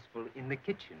more useful in the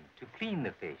kitchen to clean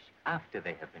the fish after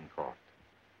they have been caught.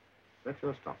 That's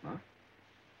your stock mark.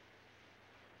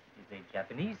 It is a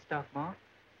Japanese stock mark.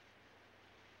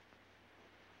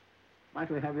 Might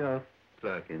we have your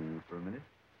clerk in for a minute?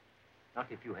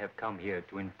 Not if you have come here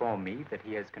to inform me that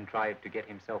he has contrived to get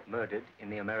himself murdered in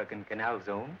the American Canal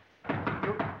Zone.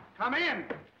 Come in.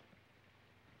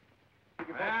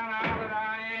 Well, now that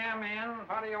I am in,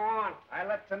 what do you want? I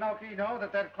let Tanoki know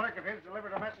that clerk of his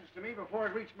delivered a message to me before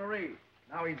it reached Marie.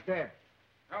 Now he's dead.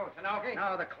 Oh, Tanoki?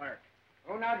 No, the clerk.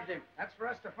 Who nudged him? That's for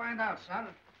us to find out, son.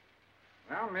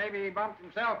 Well, maybe he bumped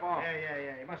himself off.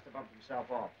 Yeah. He must have bumped himself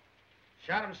off.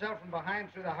 Shot himself from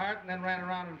behind through the heart and then ran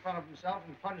around in front of himself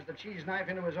and plunged the cheese knife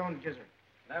into his own gizzard.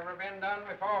 Never been done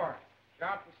before.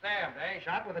 Shot and stabbed, eh?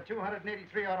 Shot with a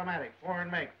 283 automatic, foreign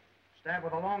make. Stabbed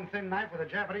with a long, thin knife with a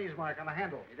Japanese mark on the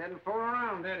handle. He didn't fool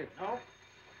around, did he? No.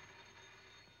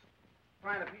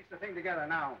 Trying to piece the thing together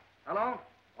now. Hello?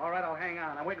 All right, I'll hang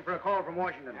on. I'm waiting for a call from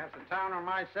Washington. That's the town where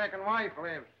my second wife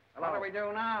lives. Hello? What do we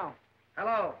do now?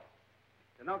 Hello?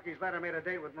 Tenoki's letter made a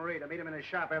date with Marie to meet him in his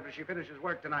shop after she finishes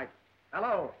work tonight.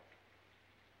 Hello?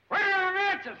 Where are the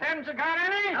matches? Haven't you got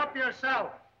any? Help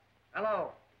yourself.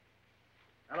 Hello?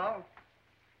 Hello?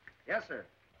 Yes, sir.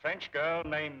 French girl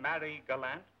named Marie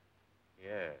Galante?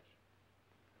 Yes.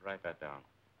 Write that down.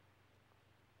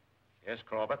 Yes,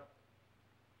 Crawbett.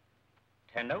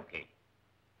 Tenoki.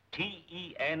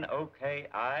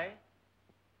 T-E-N-O-K-I?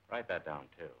 Write that down,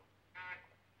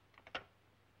 too.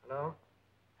 Hello?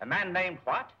 A man named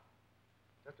what?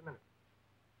 Just a minute.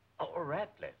 Oh,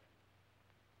 Ratcliffe.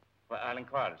 Well, I'll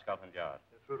inquire at Scotland Yard.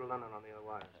 Through to London on the other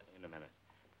wire. In a minute.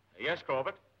 Yes,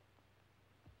 Crawbett.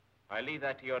 I leave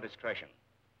that to your discretion.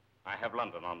 I have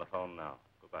London on the phone now.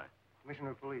 Goodbye.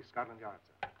 Commissioner of Police, Scotland Yard,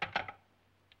 sir.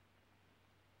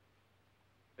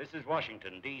 This is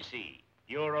Washington, D.C.,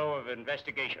 Bureau of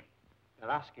Investigation.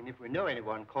 They're asking if we know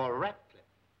anyone called Ratcliffe.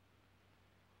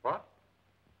 What?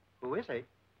 Who is he?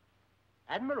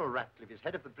 Admiral Ratcliffe is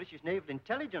head of the British Naval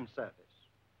Intelligence Service.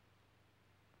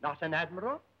 Not an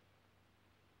admiral?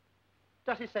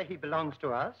 Does he say he belongs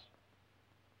to us?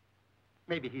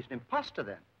 Maybe he's an imposter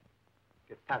then.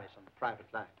 Get Paris on the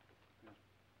private line.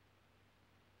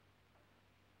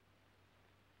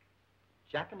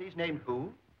 Japanese named who?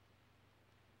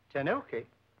 Tenoki.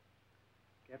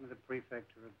 Get me the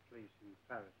prefecture of police in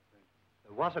Paris, please.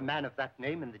 There was a man of that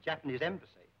name in the Japanese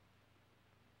embassy.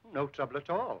 No trouble at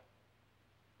all.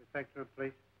 Prefecture of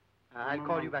police? I'll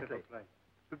call you back later.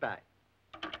 Goodbye.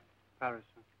 Paris,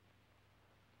 sir.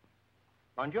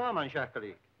 Bonjour, mon cher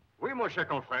collègue. Oui, mon cher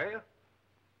confrère.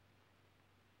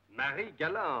 Marie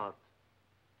Galante.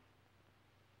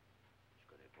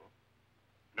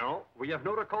 No, we have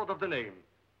no record of the name.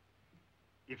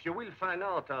 If you will find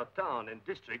out our town and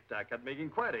district, I can make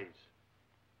inquiries.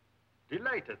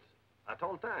 Delighted, at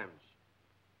all times.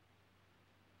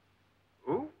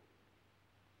 Who?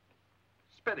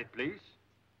 Spell it, please.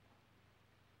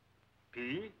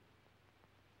 P.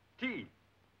 T.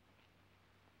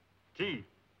 T.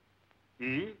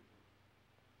 E.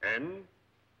 N.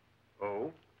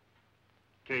 O.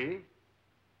 K.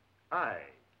 I.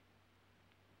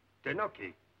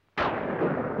 Tenoki.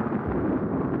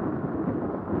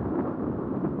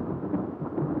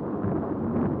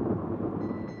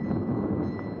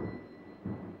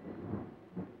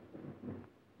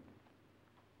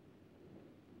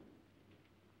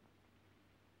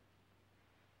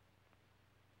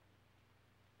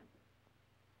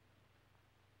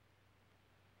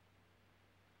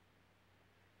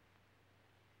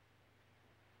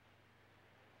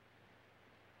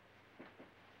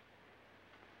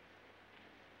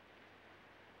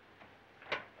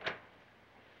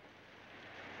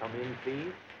 Come in,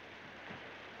 please.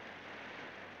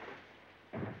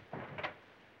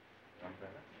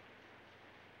 Umbrella.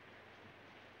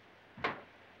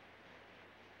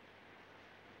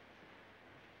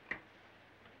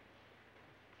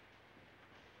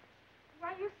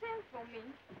 Why you sent for me?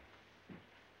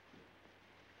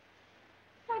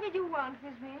 What did you want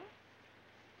with me?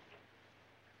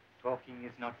 Talking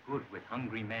is not good with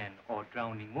hungry man or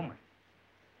drowning woman.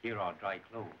 Here are dry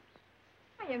clothes.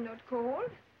 I am not cold.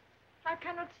 I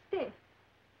cannot stay.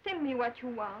 Tell me what you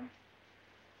want.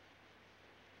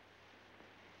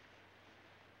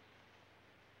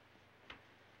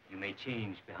 You may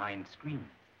change behind screen.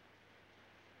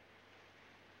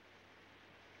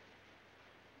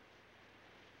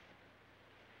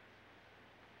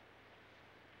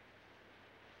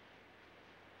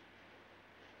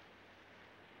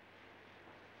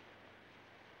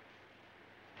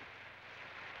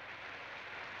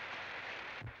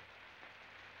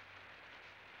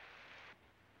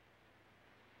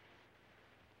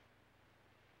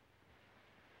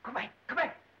 Come back, come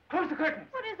back. Close the curtains.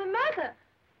 What is the matter?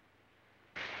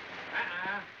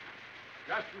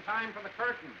 Just in time for the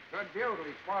curtain. Good view till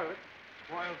he spoiled it.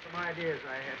 Spoiled some ideas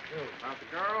I had, too. About the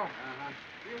girl? Uh-huh.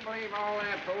 Do you believe all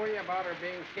that hooey about her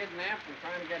being kidnapped and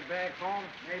trying to get back home?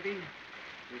 Maybe.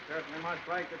 She certainly must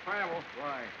like to travel.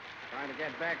 Why? Trying to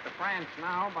get back to France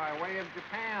now by way of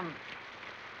Japan.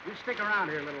 You stick around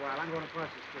here a little while. I'm going across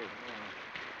the street.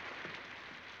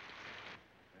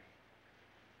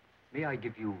 May I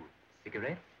give you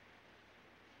cigarettes?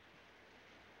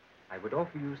 I would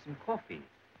offer you some coffee,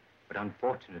 but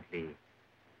unfortunately,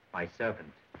 my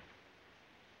servant.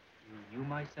 You knew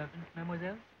my servant,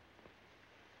 mademoiselle?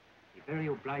 A very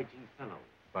obliging fellow,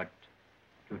 but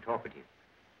too talkative.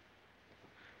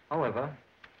 However,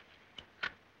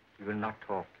 We will not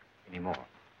talk anymore.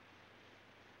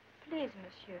 Please,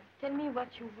 monsieur, tell me what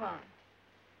you want.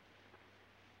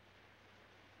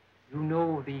 You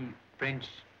know the French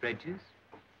dredges?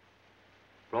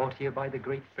 Brought here by the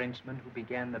great Frenchman who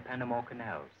began the Panama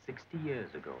Canal 60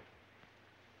 years ago.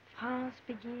 France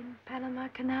began Panama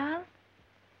Canal?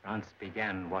 France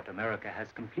began what America has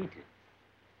completed.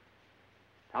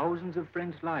 Thousands of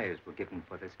French lives were given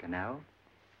for this canal.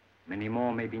 Many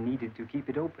more may be needed to keep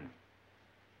it open.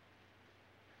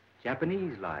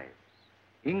 Japanese lives,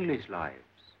 English lives,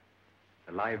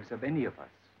 the lives of any of us.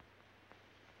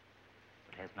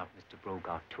 But has not Mr.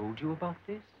 Brogar told you about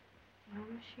this? No,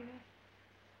 monsieur.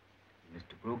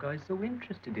 Mr. Brogar is so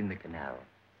interested in the canal.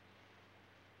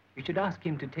 You should ask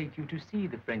him to take you to see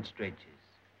the French dredges.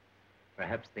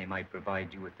 Perhaps they might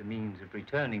provide you with the means of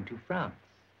returning to France.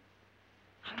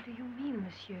 How do you mean,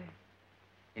 monsieur?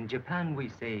 In Japan, we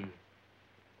say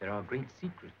there are great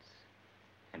secrets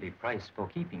and a price for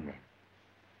keeping them.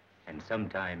 And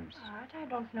sometimes... But I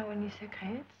don't know any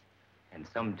secrets. And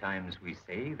sometimes we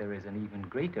say there is an even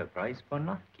greater price for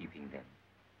not keeping them.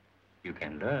 You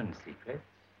can learn secrets.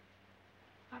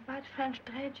 About French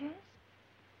dredges?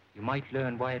 You might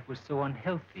learn why it was so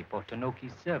unhealthy for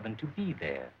Tanoki's servant to be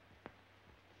there.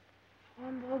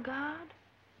 From Brogard?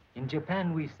 In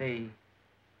Japan, we say,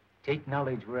 take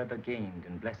knowledge wherever gained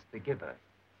and bless the giver.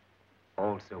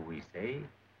 Also, we say,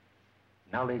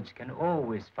 knowledge can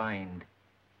always find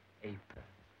a...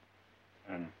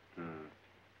 And,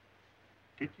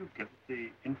 did you get the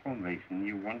information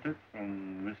you wanted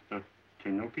from Mr.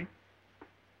 Tanoki?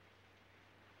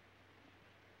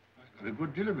 I got a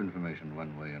good deal of information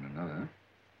one way and another.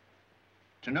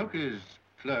 Tanoki's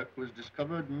clerk was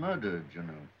discovered murdered, you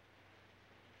know.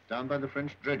 Down by the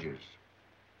French dredges.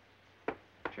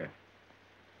 Check.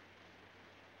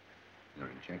 You're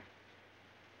in check.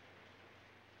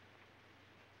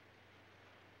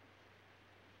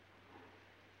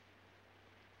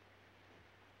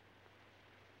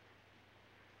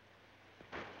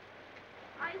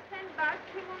 I send back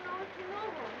kimono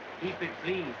tomorrow. Keep it,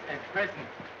 please, at present.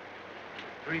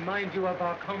 To remind you of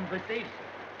our conversation.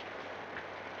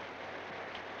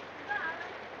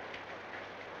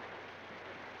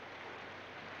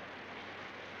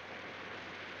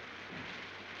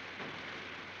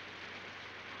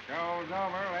 Show's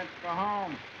over. Let's go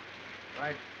home.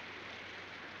 Right.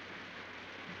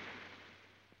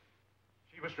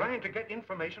 She was trying to get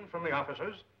information from the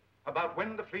officers about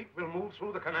when the fleet will move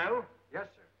through the canal? Yes,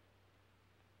 sir.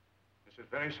 This is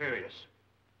very serious.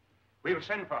 We'll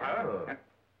send for her. And...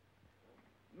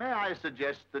 May I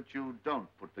suggest that you don't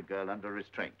put the girl under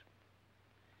restraint?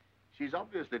 She's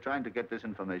obviously trying to get this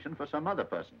information for some other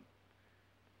person.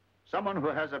 Someone who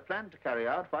has a plan to carry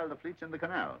out while the fleet's in the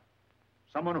canal.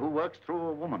 Someone who works through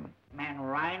a woman. Man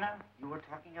Reiner, you were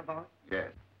talking about?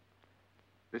 Yes.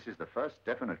 This is the first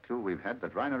definite clue we've had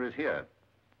that Reiner is here.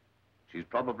 She's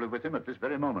probably with him at this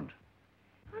very moment.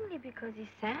 Only because he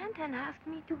sent and asked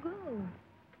me to go.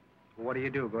 What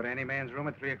do? Go to any man's room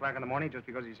at 3 o'clock in the morning just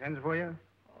because he sends for you?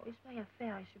 Oh, it's my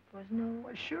affair, I suppose. No.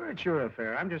 Well, sure, it's your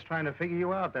affair. I'm just trying to figure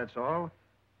you out, that's all.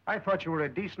 I thought you were a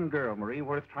decent girl, Marie,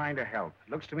 worth trying to help.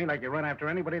 Looks to me like you run after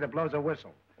anybody that blows a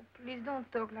whistle. Oh, please don't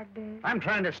talk like this. I'm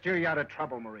trying to steer you out of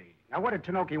trouble, Marie. Now, what did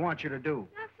Tanoki want you to do?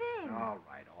 Nothing. All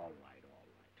right.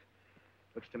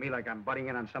 Looks to me like I'm butting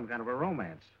in on some kind of a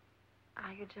romance.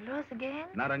 Are you jealous again?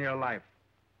 Not on your life.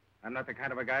 I'm not the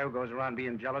kind of a guy who goes around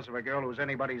being jealous of a girl who's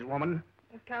anybody's woman.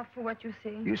 Oh, careful what you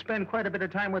say. You spend quite a bit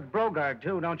of time with Brogard,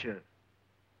 too, don't you?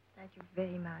 Thank you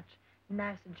very much.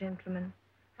 Nice gentleman.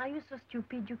 Are you so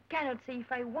stupid you cannot say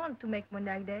if I want to make money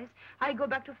like this, I go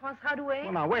back to France right away?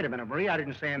 Well, now, wait a minute, Marie. I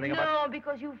didn't say anything about... No,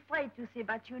 because you're afraid to say,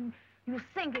 but you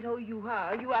think it how you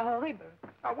are. You are horrible.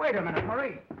 Now, wait a minute,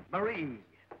 Marie. Marie.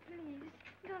 Please,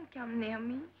 don't come near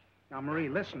me. Now, Marie,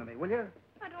 listen to me, will you?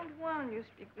 I don't want you to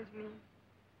speak with me.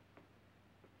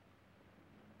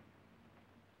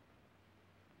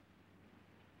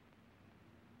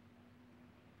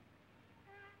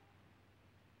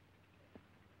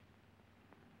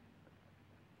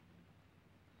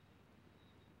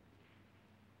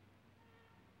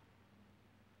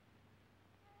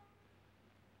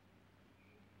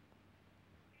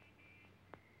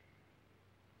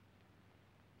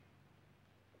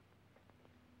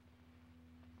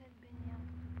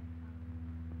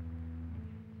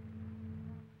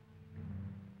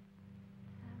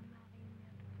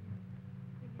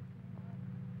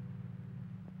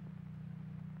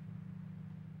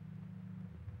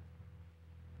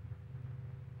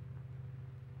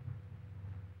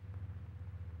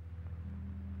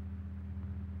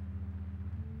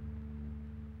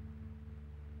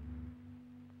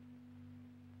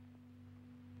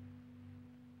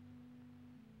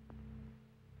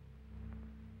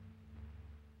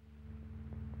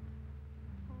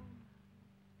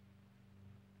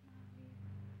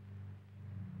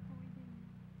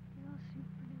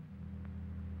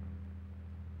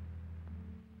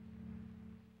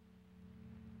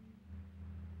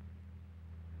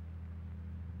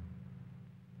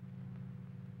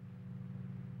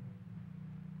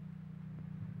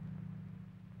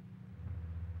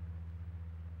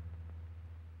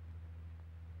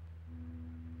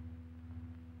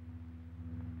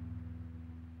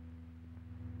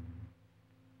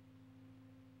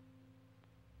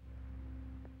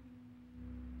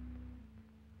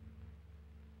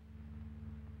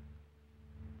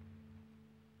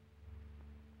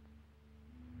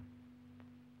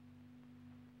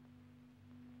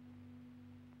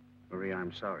 Maria,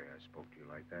 I'm sorry I spoke to you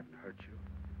like that and hurt you.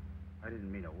 I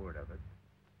didn't mean a word of it.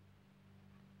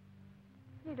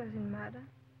 It doesn't matter.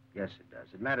 Yes, it does.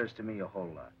 It matters to me a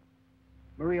whole lot.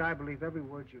 Maria, I believe every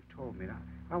word you've told me. Now,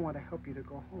 I want to help you to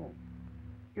go home.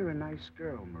 You're a nice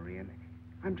girl, Maria, and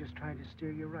I'm just trying to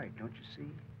steer you right, don't you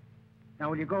see? Now,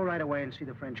 will you go right away and see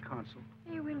the French consul?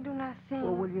 He will do nothing.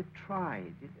 Well, will you try?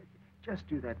 Just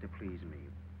do that to please me.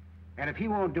 And if he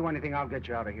won't do anything, I'll get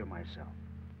you out of here myself.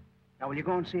 Now, will you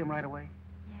go and see him right away?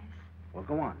 Yes. Well,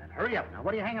 go on then. Hurry up now.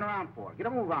 What are you hanging around for? Get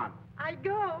a move on. I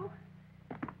go.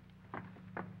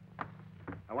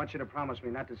 I want you to promise me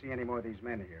not to see any more of these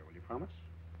men here. Will you promise?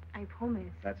 I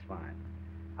promise. That's fine.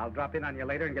 I'll drop in on you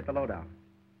later and get the lowdown.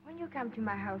 When you come to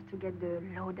my house to get the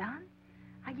lowdown,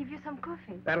 I give you some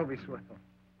coffee. That'll be swell.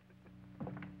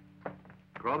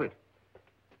 Crawbett,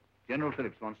 General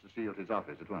Phillips wants to see you at his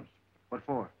office at once. What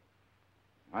for?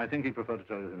 I think he'd prefer to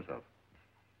tell you himself.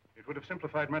 It would have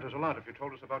simplified matters a lot if you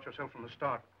told us about yourself from the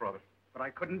start, Crawbett. But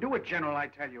I couldn't do it, General, I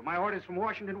tell you. My orders from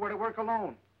Washington were to work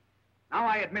alone. Now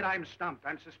I admit I'm stumped.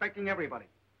 I'm suspecting everybody.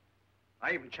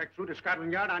 I even checked through to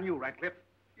Scotland Yard on you, Ratcliffe.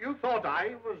 You thought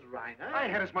I was Reiner? I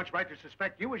had as much right to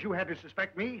suspect you as you had to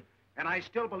suspect me. And I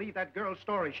still believe that girl's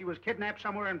story. She was kidnapped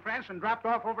somewhere in France and dropped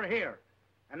off over here.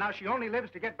 And now she only lives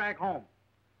to get back home.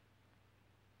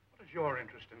 What is your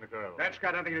interest in the girl? That's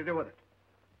got nothing to do with it.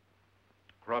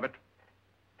 Crawbett,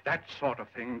 that sort of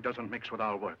thing doesn't mix with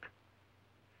our work.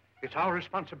 It's our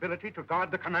responsibility to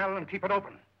guard the canal and keep it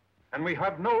open. And we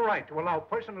have no right to allow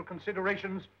personal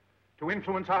considerations to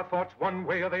influence our thoughts one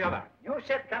way or the other. New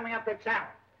ship coming up the channel.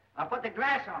 I'll put the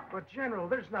glass on. But, General,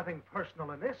 there's nothing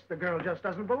personal in this. The girl just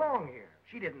doesn't belong here.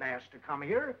 She didn't ask to come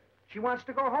here. She wants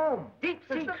to go home. Deep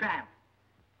sea tramp.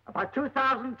 About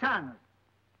 2,000 tons.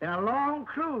 Been a long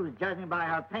cruise, judging by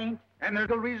her paint. And there's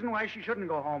no reason why she shouldn't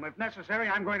go home. If necessary,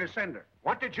 I'm going to send her.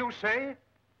 What did you say?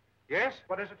 Yes?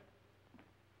 What is it?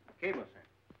 Cable, sir.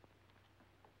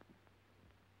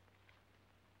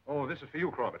 Oh, this is for you,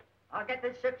 Crawbett. I'll get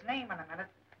this ship's name in a minute.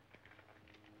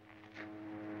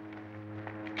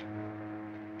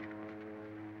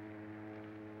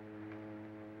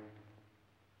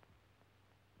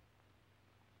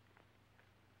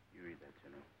 You read that,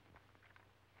 General.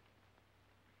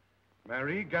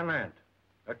 Marie Galante,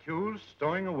 accused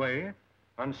stowing away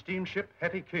on steamship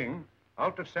Hetty King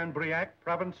out of Saint-Briac,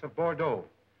 province of Bordeaux.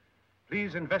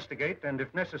 Please investigate and,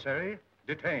 if necessary,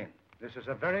 detain. This is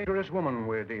a very dangerous woman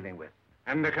we're dealing with.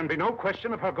 And there can be no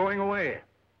question of her going away.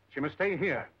 She must stay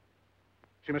here.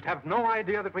 She must have no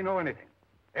idea that we know anything.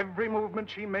 Every movement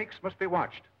she makes must be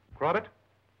watched. Crawbett,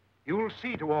 you'll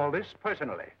see to all this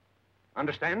personally.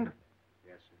 Understand?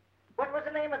 Yes, sir. What was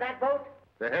the name of that boat?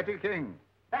 The Hetty King.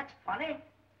 That's funny.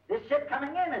 This ship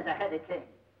coming in is a Hetty King.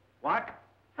 What?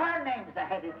 Her name's the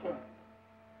Hetty King.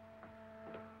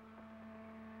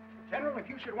 General, if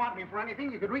you should want me for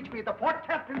anything, you could reach me at the port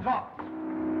captain's office.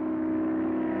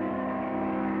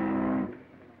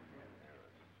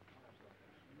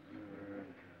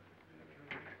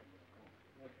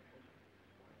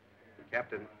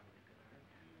 Captain.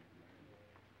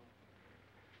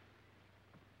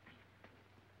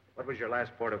 What was your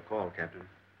last port of call, Captain?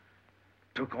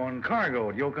 Took on cargo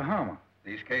at Yokohama.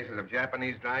 These cases of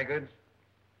Japanese dry goods?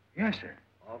 Yes, sir.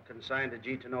 All consigned to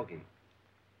G. Tanoki.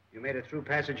 You made a through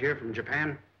passage here from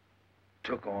Japan?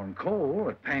 Took on coal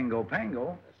at Pango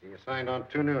Pango. I see you signed on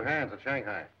 2 new hands at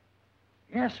Shanghai.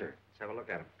 Yes, sir. Let's have a look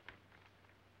at them.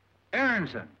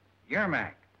 Aronson,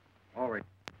 Yermak. All right.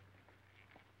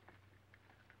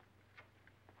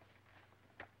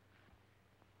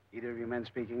 Either of you men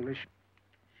speak English?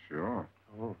 Sure.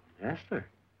 Oh, yes, sir.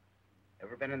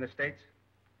 Ever been in the States?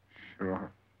 Sure.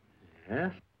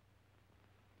 Yes.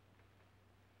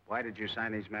 Why did you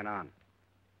sign these men on?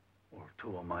 Well,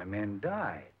 2 of my men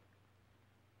died.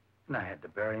 And I had to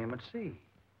bury them at sea.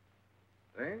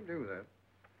 They do that.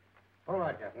 All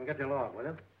right, Captain. Get your log, will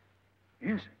you?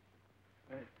 Yes,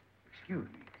 sir. Excuse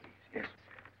me, please. Yes,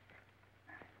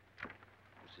 sir.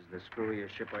 This is the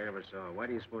screwiest ship I ever saw. Why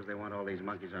do you suppose they want all these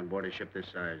monkeys on board a ship this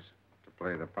size? To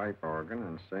play the pipe organ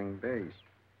and sing bass.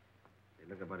 They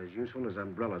look about as useful as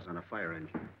umbrellas on a fire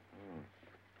engine.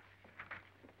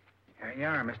 Here you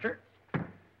are, mister.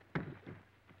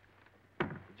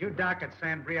 Did you dock at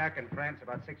Saint-Briac in France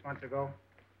about 6 months ago?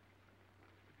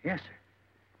 Yes, sir.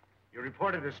 You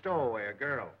reported a stowaway, a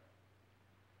girl.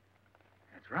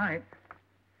 That's right.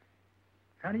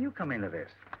 How do you come into this?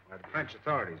 Well, the French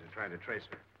authorities are trying to trace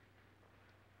her.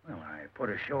 Well, I put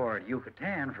ashore at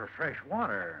Yucatan for fresh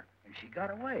water, and she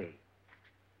got away.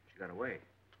 She got away?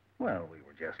 Well, we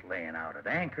were just laying out at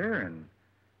anchor, and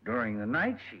during the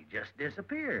night, she just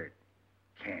disappeared.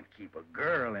 Can't keep a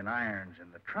girl in irons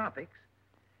in the tropics.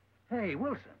 Hey,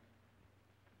 Wilson.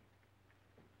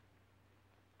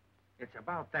 It's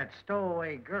about that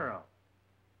stowaway girl.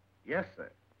 Yes,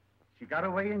 sir. She got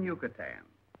away in Yucatan.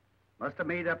 Must have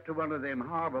made up to one of them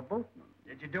harbor boatmen.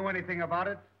 Did you do anything about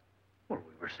it? Well,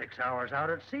 we were 6 hours out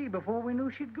at sea before we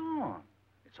knew she'd gone.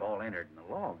 It's all entered in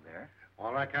the log there.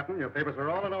 All right, Captain. Your papers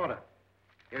are all in order.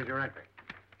 Here's your entry.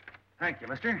 Thank you,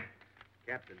 mister.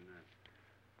 Captain,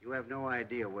 you have no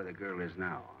idea where the girl is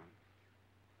now, huh?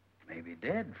 Maybe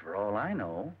dead, for all I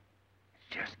know.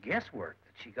 It's just guesswork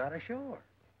that she got ashore.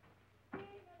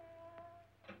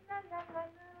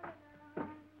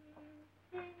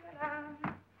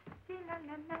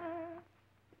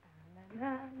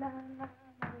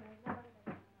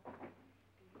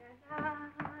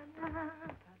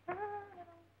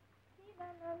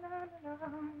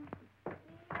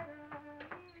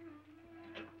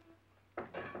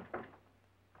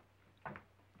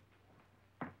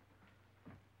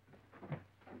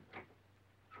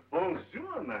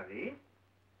 Bonjour, Marie.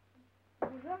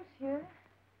 Bonjour, monsieur.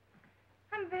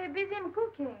 I'm very busy. I'm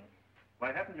cooking.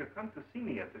 Why haven't you come to see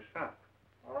me at the shop?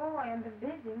 Oh, I am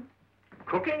very busy.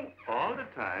 Cooking all the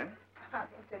time? I can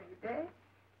tell you that.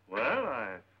 Well,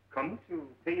 I've come to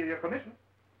pay you your commission.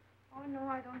 Oh, no,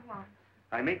 I don't want.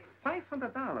 I make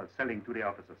 $500 selling to the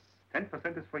officers.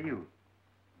 10% is for you.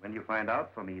 When you find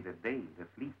out for me the day the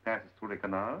fleet passes through the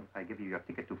canal, I give you your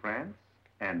ticket to France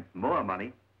and more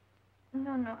money.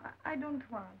 No, no, I don't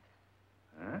want.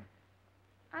 Huh?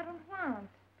 I don't want.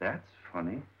 That's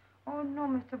funny. Oh, no,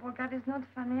 Mr. Bogart, it's not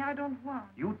funny. I don't want.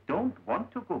 You don't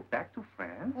want to go back to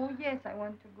France? Oh, yes, I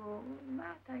want to go.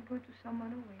 But I go to some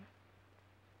other way.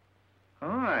 Oh,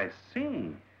 I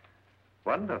see.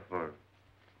 Wonderful.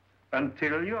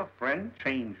 Until your friend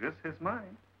changes his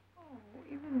mind. Oh,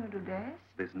 he will not do that.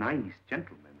 This nice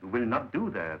gentleman who will not do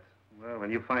that. Well,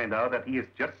 when you find out that he is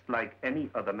just like any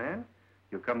other man,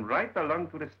 you come right along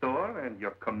to the store and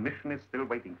your commission is still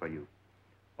waiting for you.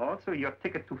 Also, your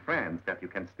ticket to France that you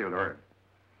can still earn.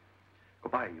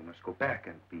 Goodbye, you must go back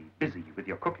and be busy with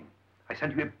your cooking. I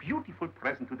send you a beautiful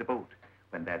present to the boat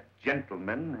when that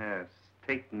gentleman has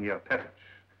taken your passage.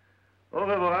 Au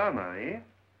revoir, Marie.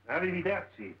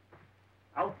 Arrivederci.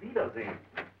 Auf Wiedersehen.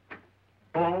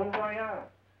 Bon voyage.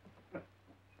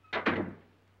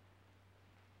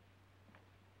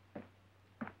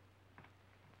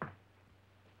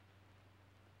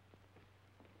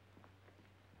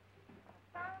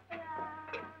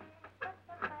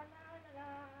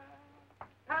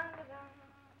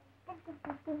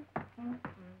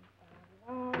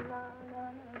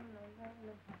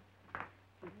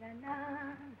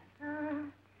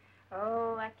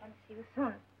 Oh, I can see you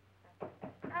soon.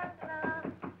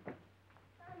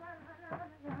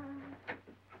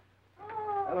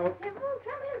 Oh, Hello. Hey,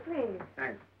 come in, please.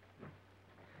 Thanks.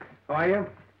 How are you?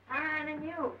 Fine, and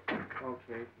you?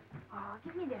 Okay. Oh,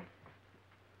 give me that.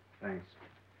 Thanks.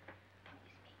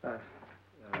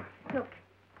 Look,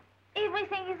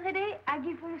 everything is ready. I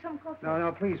give you some coffee.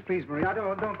 No, please, Marie.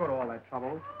 Don't go to all that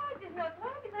trouble. Oh, it is not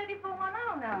wrong. It's ready for 1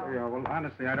 hour now. Yeah, well,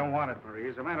 honestly, I don't want it, Marie.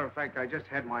 As a matter of fact, I just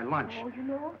had my lunch. Oh, you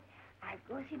know, I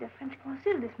go see the French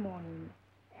consul this morning,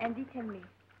 and he tell me,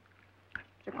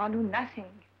 you can't do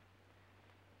nothing.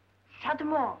 Shut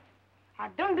them off. I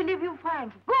don't believe you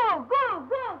French. Go,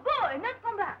 and not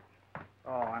come back.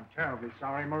 Oh, I'm terribly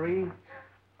sorry, Marie.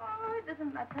 Oh, it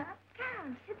doesn't matter.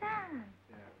 Come, sit down.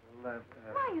 Yeah, well,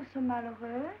 Why are you so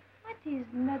malheureux? What is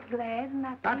not glad,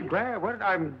 not Not glad? What?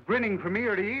 I'm grinning from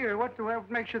ear to ear. What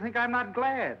makes you think I'm not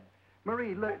glad?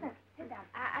 Marie, look. Sit down.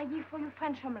 I give for you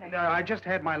French omelette. No, I just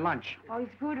had my lunch. Oh,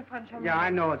 it's good, French omelette. Yeah,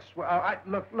 I know it's...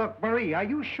 look, Marie, are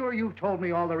you sure you've told me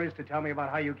all there is to tell me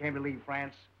about how you came to leave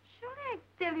France? Surely I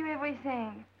tell you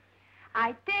everything.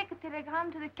 I take a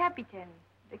telegram to the captain.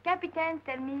 The captain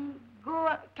tell me,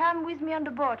 come with me on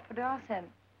the boat for the ocean.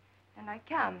 And I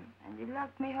come, and he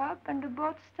lock me up, and the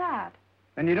boat start.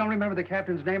 And you don't remember the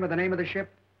captain's name or the name of the ship?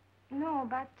 No,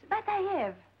 but I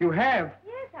have. You have?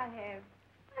 Yes, I have.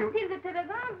 I steal the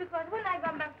telegram because when I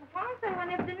come back to France, I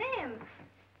won't have the name.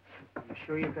 You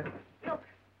sure you've got... Look,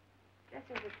 this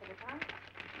is the telegram.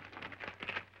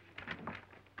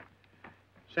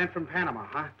 Sent from Panama,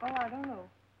 huh? Oh, I don't know.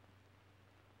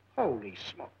 Holy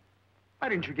smoke. Why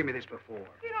didn't you give me this before?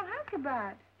 You don't have to buy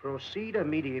it. Proceed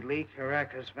immediately,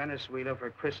 Caracas, Venezuela,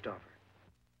 for Christopher.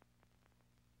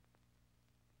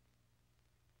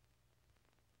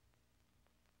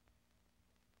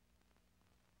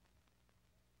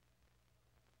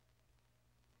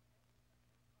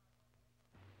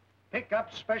 Pick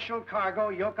up special cargo,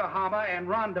 Yokohama, and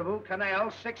rendezvous canal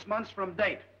 6 months from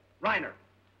date. Reiner.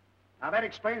 Now, that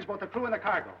explains both the crew and the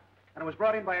cargo. And it was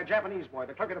brought in by a Japanese boy.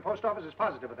 The clerk of the post office is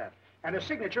positive of that. And the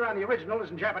signature on the original is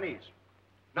in Japanese.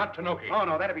 Not Tanoki. Oh,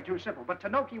 no, that'd be too simple. But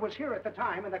Tanoki was here at the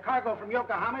time, and the cargo from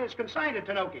Yokohama is consigned to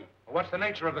Tanoki. What's the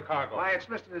nature of the cargo? Why, it's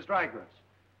listed as dry goods.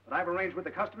 But I've arranged with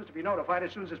the customs to be notified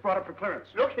as soon as it's brought up for clearance.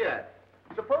 Look here.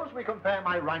 Suppose we compare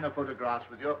my rhino photographs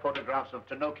with your photographs of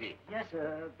Tanoki. Yes,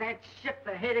 sir. That ship,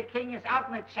 the Haiti King, is out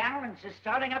in the channel and she's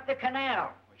starting up the canal.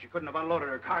 Well, she couldn't have unloaded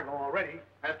her cargo already.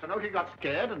 Has Tanoki got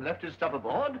scared and left his stuff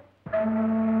aboard? General,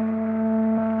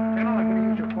 I'm going to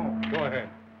use your phone. Go ahead.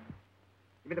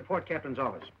 Give me the port captain's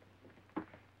office.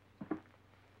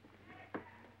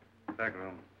 Back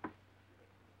room.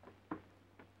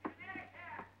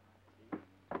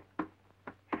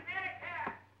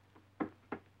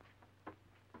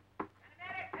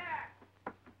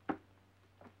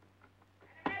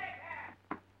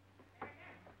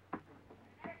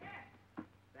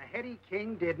 The Haiti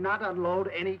King did not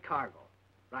unload any cargo.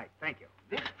 Right, thank you.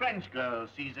 This French girl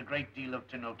sees a great deal of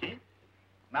Tanoki.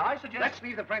 Now, I suggest... Let's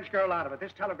leave the French girl out of it.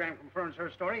 This telegram confirms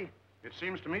her story. It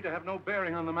seems to me to have no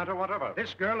bearing on the matter whatever.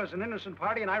 This girl is an innocent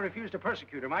party, and I refuse to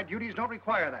persecute her. My duties don't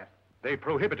require that. They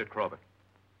prohibit it, Crawbett.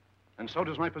 And so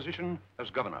does my position as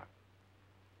governor.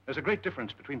 There's a great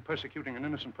difference between persecuting an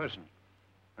innocent person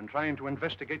and trying to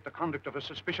investigate the conduct of a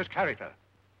suspicious character.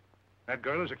 That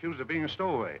girl is accused of being a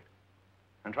stowaway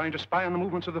and trying to spy on the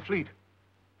movements of the fleet.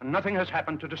 And nothing has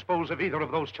happened to dispose of either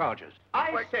of those charges.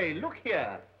 I say, look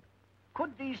here.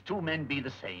 Could these two men be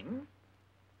the same?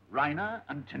 Reiner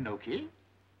and Tanoki?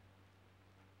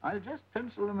 I'll just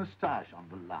pencil a moustache on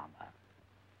the llama.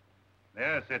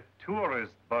 There's a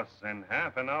tourist bus in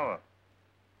half an hour.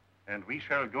 And we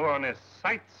shall go on a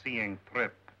sightseeing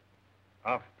trip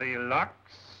of the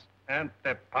locks and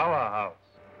the powerhouse.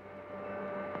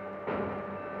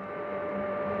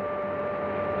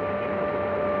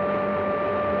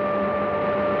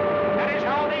 That is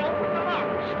how they open the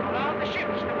locks to allow the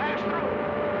ships to pass through.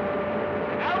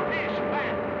 Without this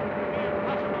plan, it would be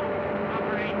impossible to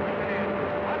operate the canal.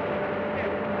 What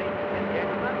if, ladies and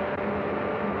gentlemen?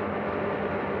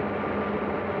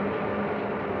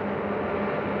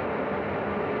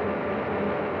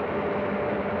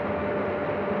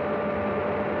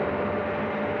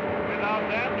 Without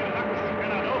them, the locks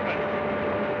cannot open.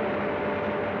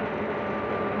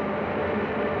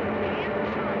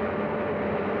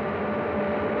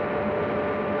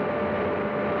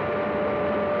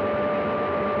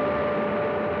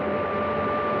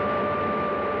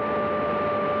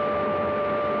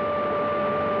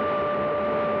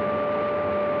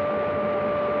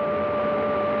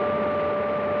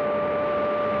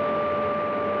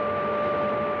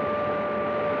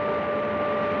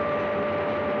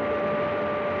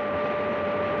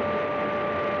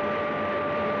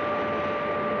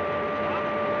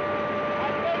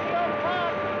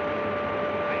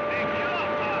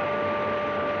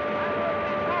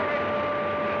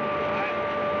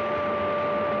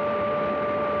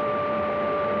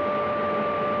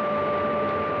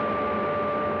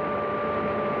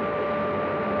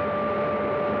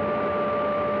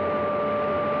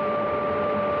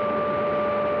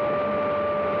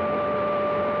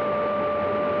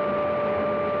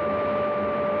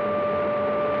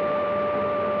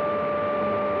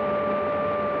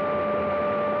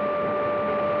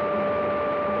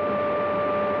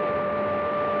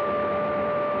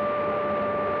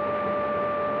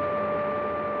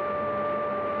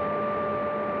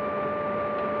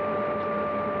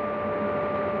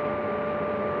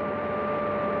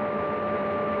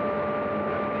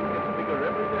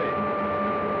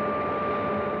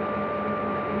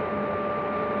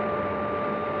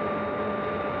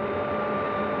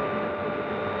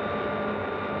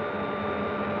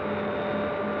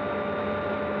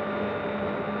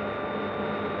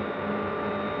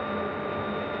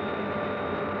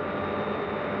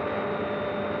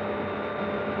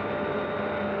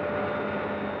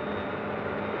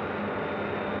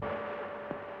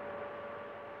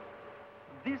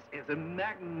 This is a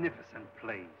magnificent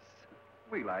place.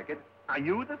 We like it. Are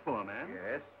you the foreman?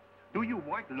 Yes. Do you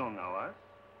work long hours?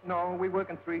 No, we work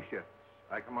in 3 shifts.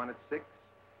 I come on at 6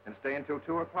 and stay until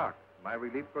 2 o'clock. My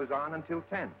relief goes on until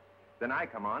 10. Then I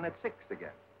come on at 6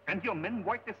 again. And your men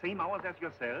work the same hours as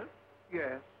yourself?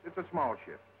 Yes, it's a small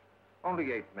shift.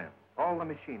 Only 8 men. All the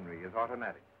machinery is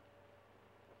automatic.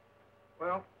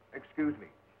 Well, excuse me.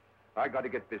 I got to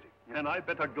get busy. And I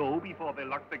better go before they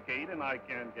lock the gate and I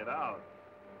can't get out.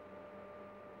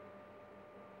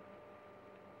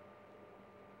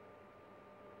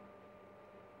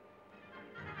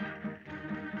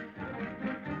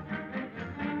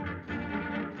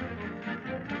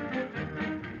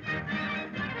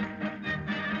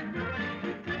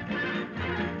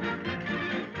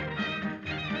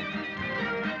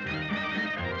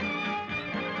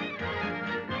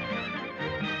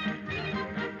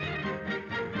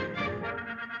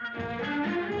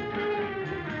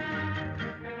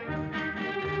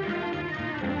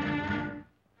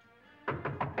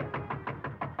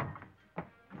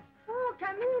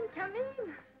 come in, come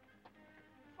in.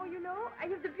 Oh, you know, I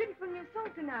have the beautiful new song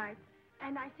tonight.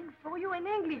 And I sing for you in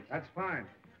English. That's fine.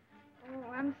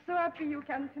 Oh, I'm so happy you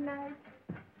come tonight.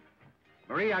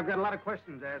 Marie, I've got a lot of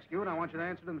questions to ask you, and I want you to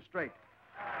answer them straight.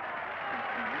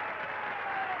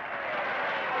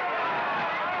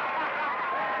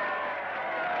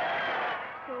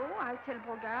 So I tell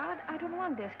Bogart I don't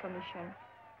want this commission.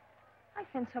 I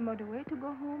find some other way to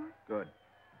go home. Good.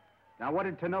 Now, what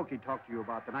did Tanoki talk to you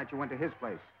about the night you went to his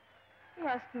place? He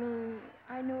asked me,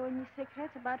 I know any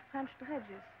secrets about French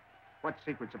dredges. What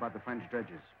secrets about the French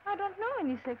dredges? I don't know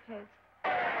any secrets.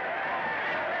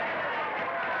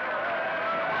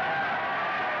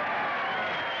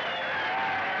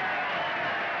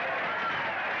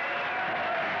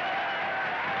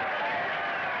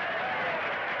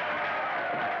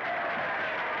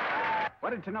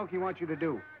 What did Tanoki want you to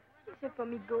do? He said for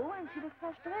me go and see the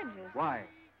French dredges. Why?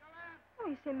 Oh,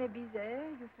 he said maybe there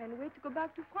you find a way to go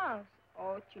back to France.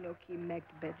 Oh, Tanoki make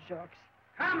bad jokes.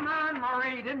 Come on,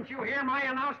 Marie. Didn't you hear my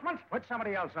announcement? Put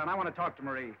somebody else on. I want to talk to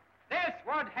Marie. This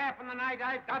what happened the night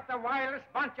I got the wildest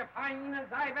bunch of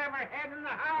hyenas I've ever had in the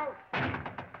house.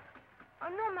 Oh,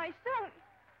 no, my son.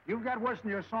 You've got worse than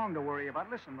your song to worry about.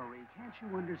 Listen, Marie, can't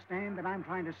you understand that I'm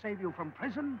trying to save you from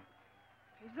prison?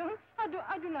 Prison?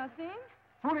 I do nothing.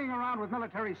 Fooling around with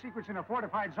military secrets in a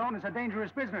fortified zone is a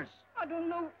dangerous business. I don't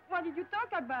know. What did you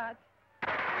talk about?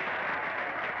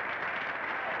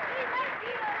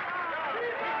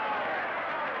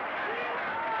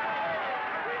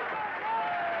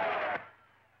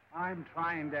 I'm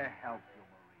trying to help you,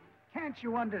 Marie. Can't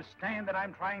you understand that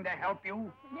I'm trying to help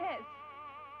you? Yes.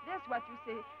 That's what you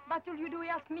say. But till you do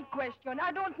ask me question,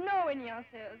 I don't know any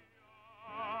answers.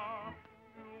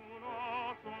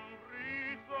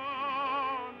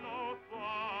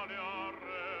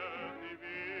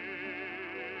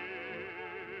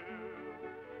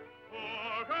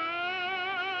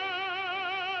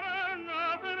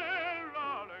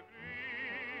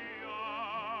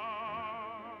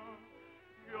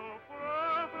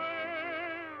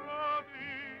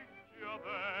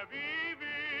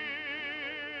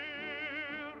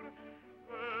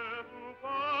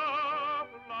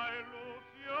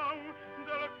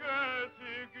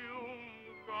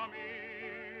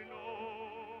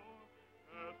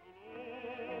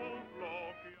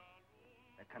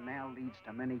 Leads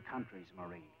to many countries,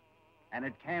 Marie. And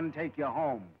it can take you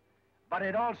home. But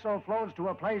it also flows to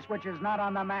a place which is not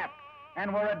on the map,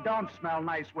 and where it don't smell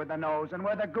nice with the nose, and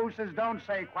where the gooses don't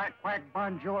say quack, quack,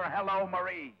 bonjour, hello,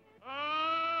 Marie.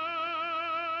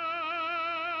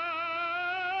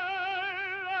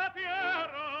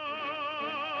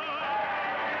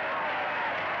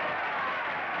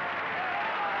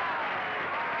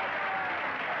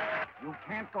 You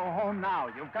can't go home now.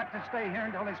 You've got to stay here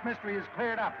until this mystery is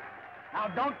cleared up. Now,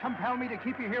 don't compel me to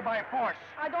keep you here by force.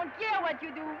 I don't care what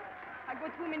you do. I go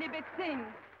through many bad things.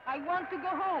 I want to go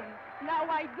home. Now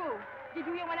I go. Did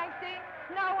you hear what I say?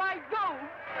 Now I go.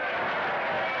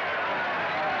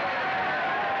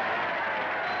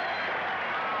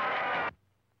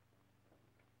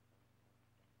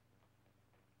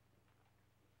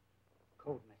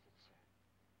 Code message, sir.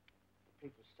 The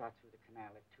fleet will start through the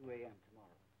canal at 2 a.m.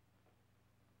 tomorrow.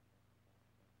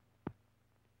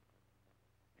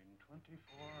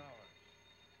 24 hours.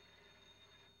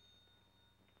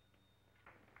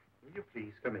 Will you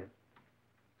please come in?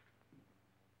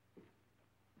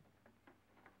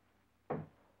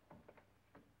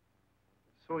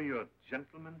 So your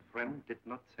gentleman friend did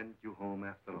not send you home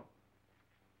after all?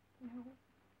 No.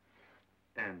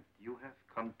 And you have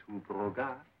come to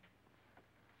Brogard,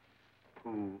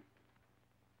 who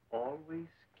always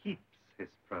keeps his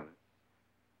promise.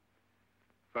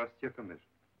 First, your commission.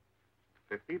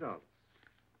 $50.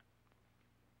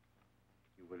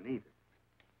 You will need it.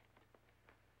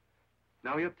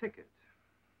 Now your ticket.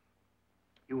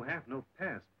 You have no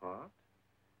passport,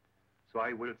 so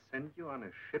I will send you on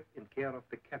a ship in care of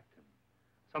the captain.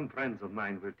 Some friends of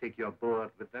mine will take you aboard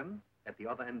with them at the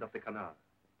other end of the canal.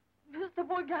 Mr.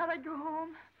 Bogart, I go home.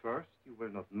 First, you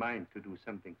will not mind to do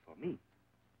something for me.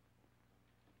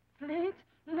 Fleet?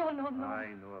 No.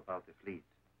 I know about the fleet.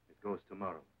 It goes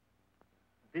tomorrow.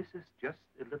 This is just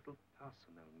a little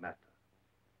personal matter.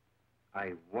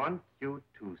 I want you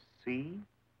to see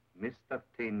Mr.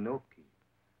 Tanoki.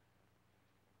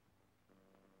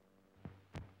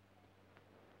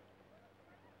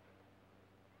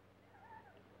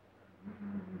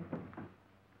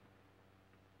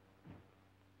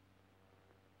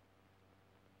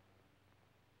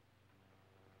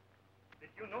 Did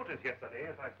you notice yesterday,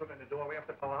 as I stood in the doorway of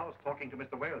the powerhouse talking to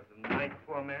Mr. Wales, the night,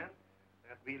 poor man,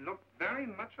 that we looked very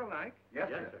much alike? Yes,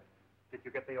 sir. Did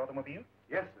you get the automobile?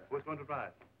 Yes, sir. Who's going to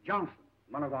drive? Johnson,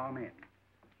 one of our men.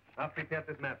 I've prepared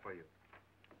this map for you.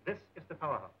 This is the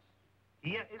powerhouse.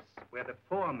 Here is where the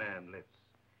foreman lives.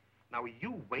 Now,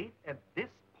 you wait at this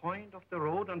point of the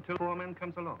road until the foreman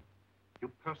comes along.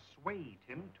 You persuade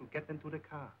him to get into the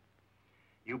car.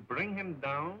 You bring him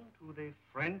down to the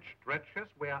French dredgers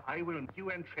where I will meet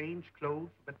you and change clothes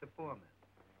with the foreman.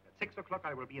 At 6 o'clock,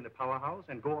 I will be in the powerhouse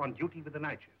and go on duty with the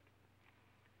night shift.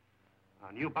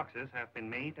 Our new boxes have been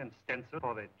made and stenciled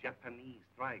for the Japanese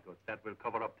dry goods that will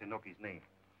cover up Tenoki's name.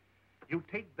 You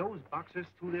take those boxes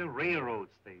to the railroad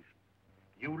station.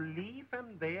 You leave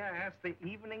them there as the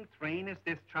evening train is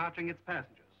discharging its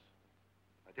passengers.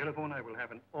 By telephone, I will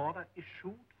have an order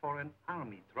issued for an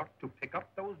army truck to pick up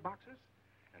those boxes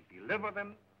and deliver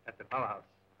them at the powerhouse.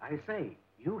 I say,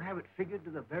 you have it figured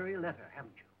to the very letter,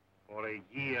 haven't you? For a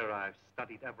year, I've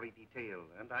studied every detail,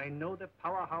 and I know the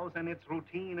powerhouse and its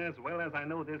routine as well as I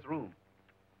know this room.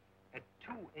 At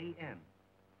 2 a.m.,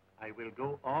 I will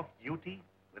go off duty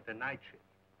with the night shift.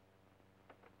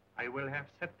 I will have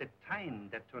set the time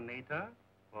detonator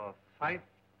for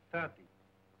 5:30.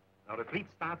 Now, the fleet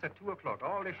starts at 2 o'clock.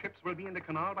 All the ships will be in the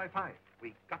canal by 5.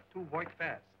 We got to work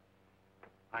fast.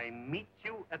 I meet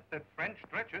you at the French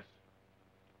dredgers.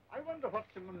 I wonder what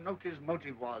Tenoki's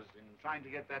motive was in trying to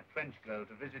get that French girl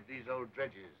to visit these old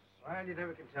dredges. Well, you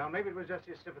never can tell. Maybe it was just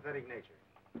his sympathetic nature.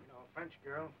 You know, French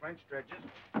girl, French dredges.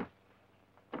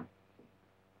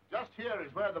 Just here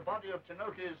is where the body of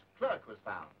Tenoki's clerk was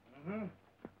found. Mm-hmm.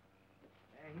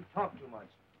 Yeah, he talked too much.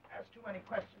 Asked too many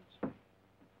questions.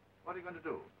 What are you going to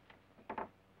do?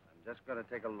 I'm just going to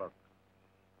take a look.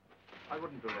 I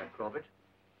wouldn't do that, Crawbett.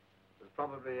 There's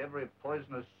probably every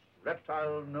poisonous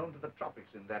reptile known to the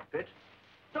tropics in that pit.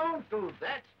 Don't do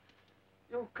that.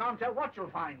 You can't tell what you'll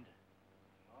find.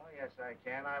 Oh, yes, I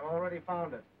can. I've already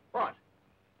found it. What?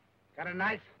 Got a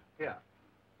knife? Here.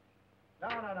 No,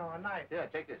 a knife. Here,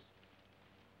 take this.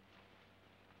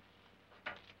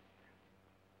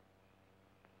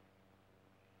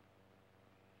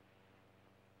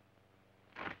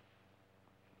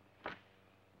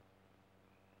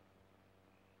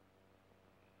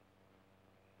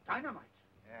 Dynamite.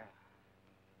 Yeah.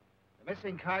 The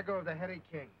missing cargo of the Heady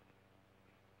King.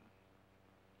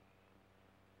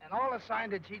 And all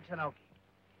assigned to G. Tenoki.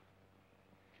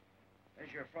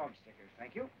 There's your frog stickers,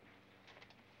 thank you.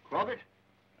 Crawbett?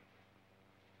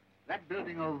 That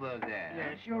building over there.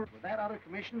 Yes, you're... With that out of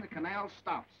commission, the canal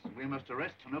stops. We must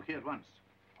arrest Tenoki at once.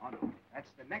 Oh, no. That's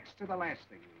the next to the last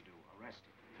thing we'll do, arrest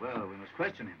him. Well, we must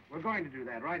question him. We're going to do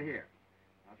that right here.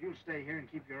 Now, if you'll stay here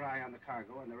and keep your eye on the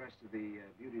cargo and the rest of the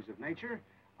beauties of nature,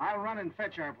 I'll run and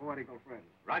fetch our poetical friend.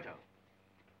 Righto.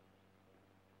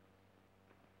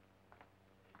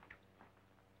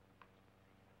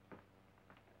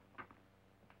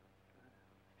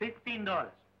 $15. $15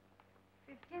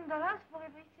 for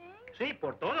everything? Sí,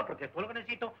 por todo, porque todo lo que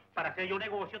necesito para hacer yo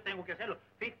negocio tengo que hacerlo.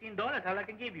 $15, all I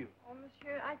can give you. Oh,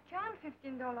 monsieur, I can't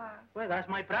 $15. Well, that's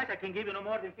my price. I can give you no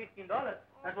more than $15.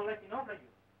 That's all I can offer you.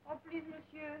 Oh, please,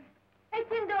 monsieur.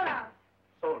 $18.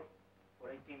 Sold for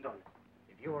 $18.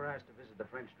 If you were asked to visit the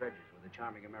French dredges with a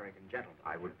charming American gentleman...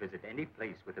 I would visit any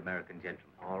place with American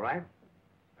gentlemen. All right.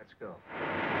 Let's go.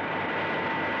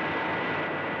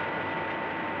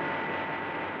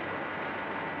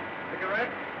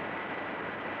 Cigarette?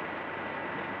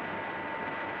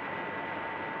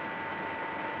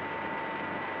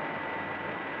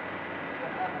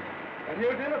 A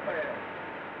new dinner fare.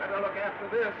 Better look after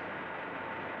this.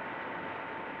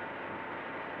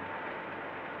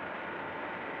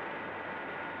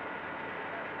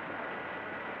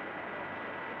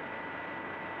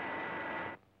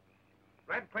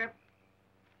 Radcliffe!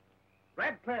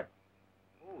 Radcliffe!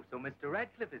 Oh, so Mr.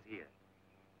 Radcliffe is here.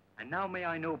 And now may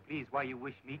I know, please, why you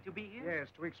wish me to be here? Yes,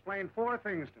 to explain 4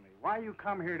 things to me. Why you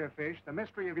come here to fish, the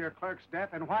mystery of your clerk's death,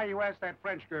 and why you asked that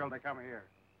French girl to come here.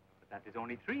 But that is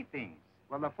only 3 things.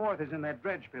 Well, the 4th is in that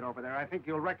dredge pit over there. I think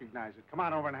you'll recognize it. Come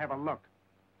on over and have a look.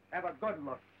 Have a good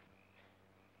look.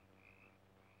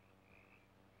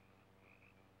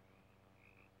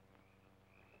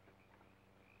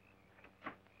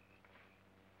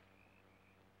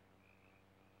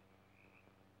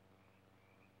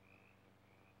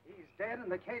 He's dead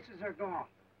and the cases are gone.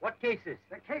 What cases?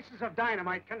 The cases of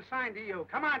dynamite consigned to you.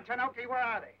 Come on, Tenoki, where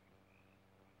are they?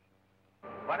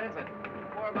 What is it?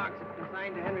 4 boxes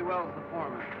consigned to Henry Wells, the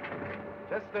foreman.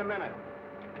 Just a minute.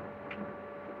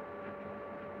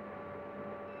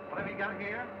 What have you got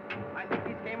here? I think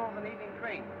these came over an evening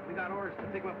train. We got orders to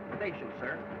pick them up at the station,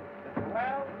 sir.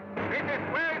 Well, this is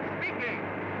Wells speaking.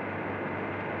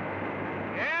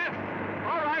 Yes?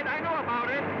 All right, I know about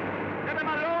it. Get them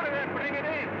unloaded and bring it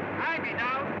in. I'll be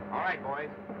down. All right, boys.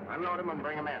 Unload him and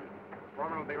bring him in. The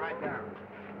foreman will be right down.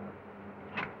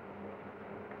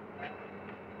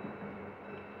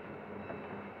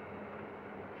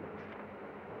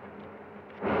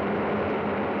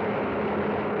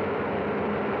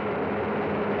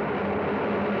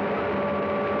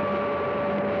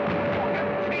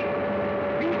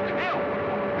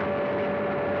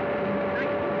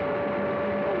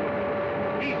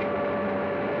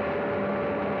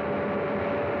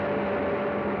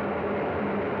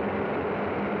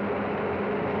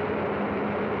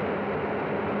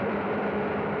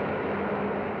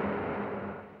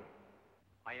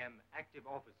 Active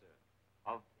officer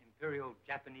of Imperial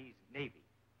Japanese Navy.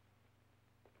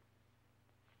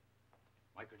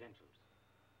 My credentials.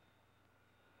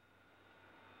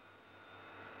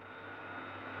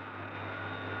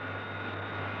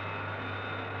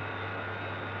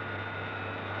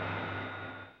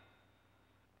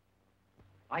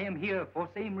 I am here for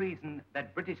same reason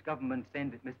that British government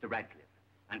send Mr. Radcliffe,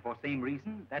 and for same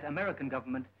reason that American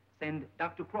government send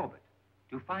Dr. Crawbett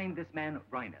to find this man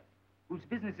Reiner, whose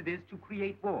business it is to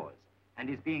create wars, and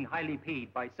is being highly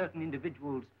paid by certain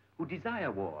individuals who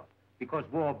desire war, because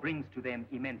war brings to them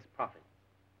immense profit.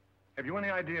 Have you any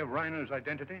idea of Reiner's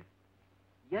identity?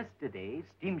 Yesterday,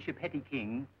 steamship Hetty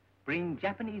King bring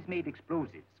Japanese-made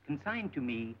explosives consigned to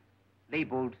me,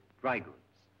 labeled dry goods.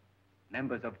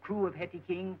 Members of crew of Hetty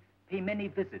King pay many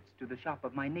visits to the shop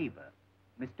of my neighbor,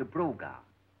 Mr. Brogar.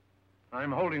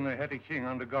 I'm holding the Hetty King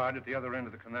under guard at the other end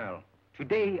of the canal.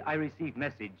 Today, I received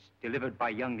message delivered by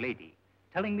young lady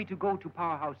telling me to go to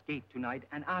Powerhouse Gate tonight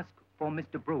and ask for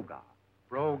Mr. Brogar.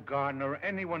 Brogar nor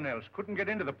anyone else couldn't get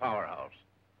into the powerhouse.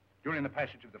 During the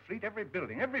passage of the fleet, every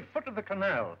building, every foot of the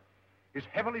canal is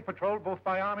heavily patrolled both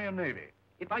by Army and Navy.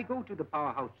 If I go to the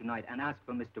powerhouse tonight and ask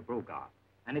for Mr. Brogar,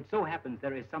 and it so happens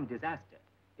there is some disaster,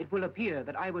 it will appear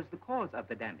that I was the cause of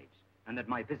the damage, and that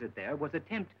my visit there was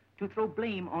attempt to throw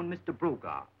blame on Mr.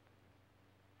 Brogar.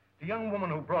 The young woman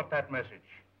who brought that message,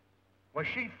 was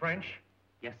she French?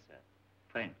 Yes, sir.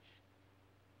 French.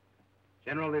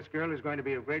 General, this girl is going to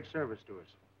be of great service to us.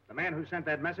 The man who sent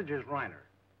that message is Reiner.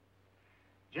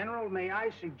 General, may I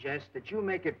suggest that you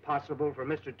make it possible for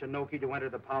Mr. Tanoki to enter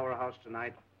the powerhouse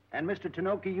tonight, and Mr.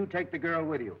 Tanoki, you take the girl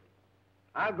with you.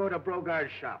 I'll go to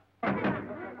Brogar's shop.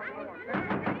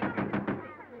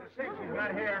 She's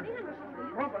not here.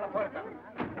 Rompe la puerta.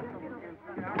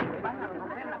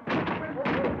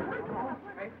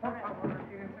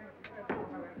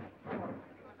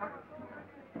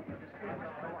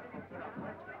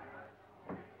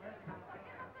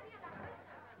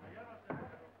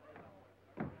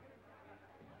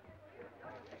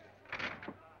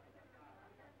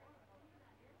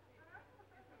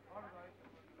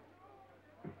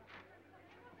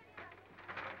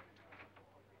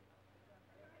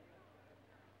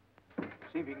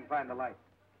 See if you can find the light.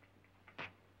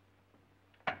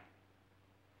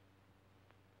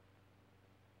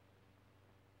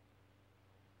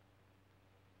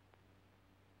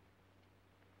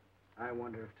 I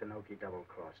wonder if Tanoki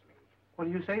double-crossed me. What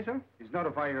do you say, sir? Please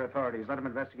notify your authorities. Let them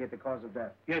investigate the cause of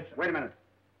death. Yes, sir. Wait a minute.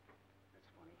 That's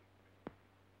funny.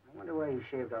 I wonder why he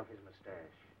shaved off his mustache.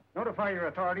 Notify your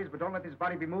authorities, but don't let this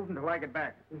body be moved until I get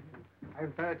back. I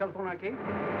have a telephone on key.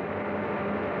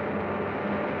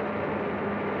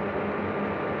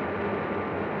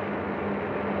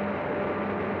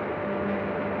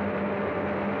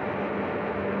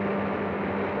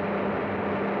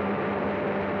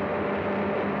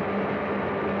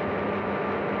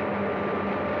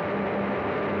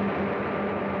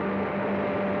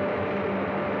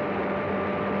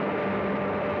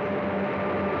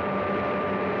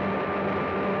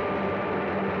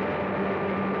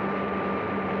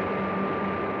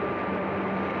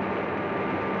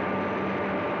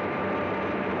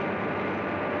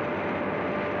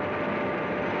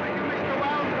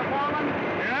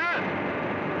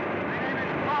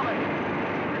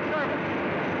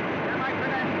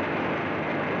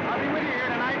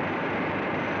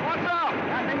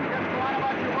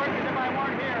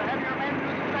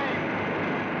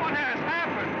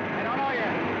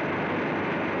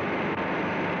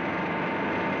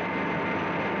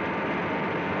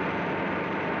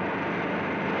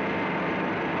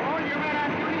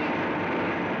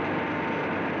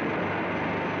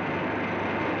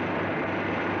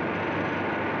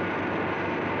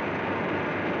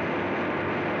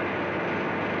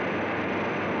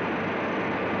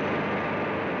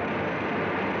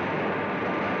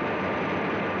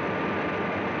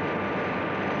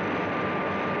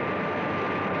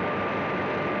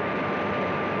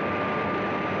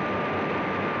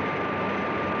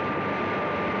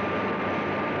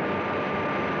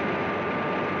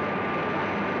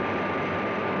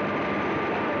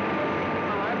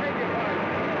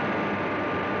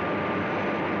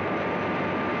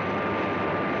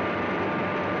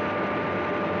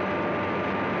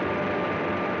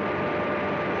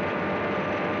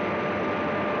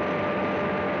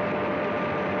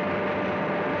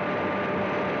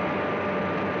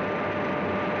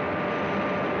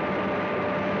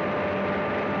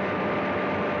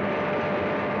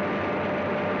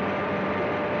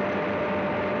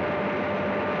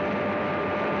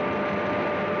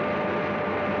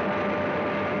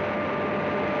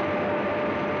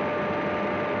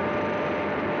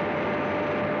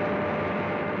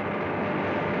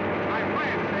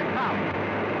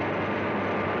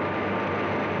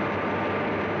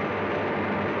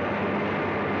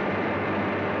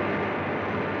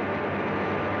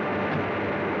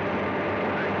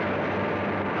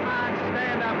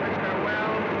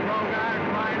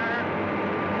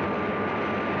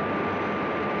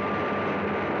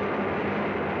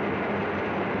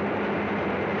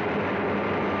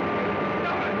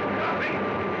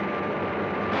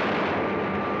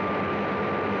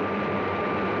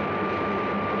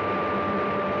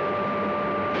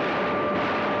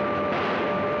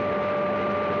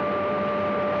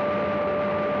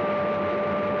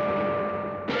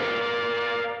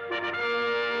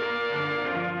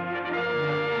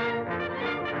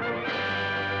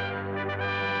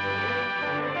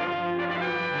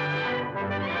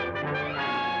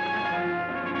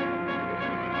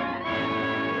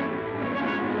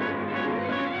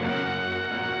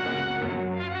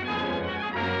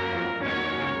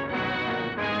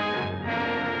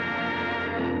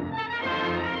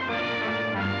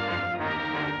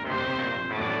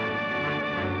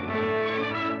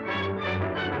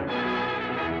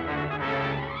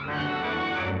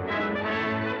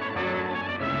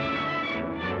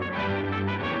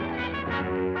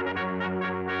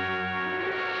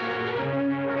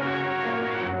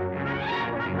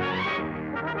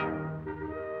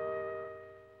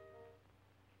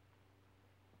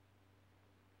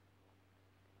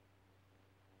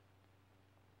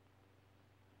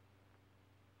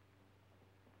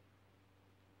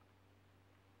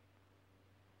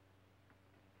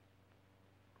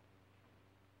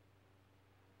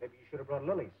 Maybe you should have brought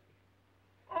lilies.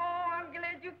 Oh, I'm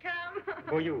glad you come.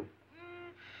 For you.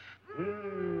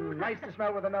 Nice to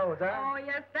smell with the nose, huh? Oh,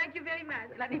 yes, thank you very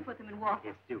much. Let me put them in water.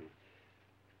 Yes, do.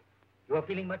 You are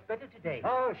feeling much better today.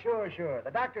 Oh, sure.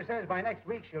 The doctor says by next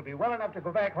week she'll be well enough to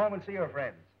go back home and see her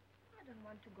friends. I don't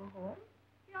want to go home.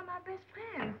 You're my best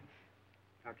friend.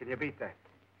 How can you beat that?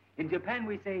 In Japan,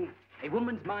 we say, a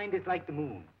woman's mind is like the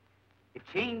moon. It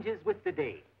changes with the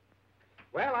day.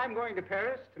 Well, I'm going to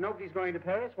Paris. Nobody's going to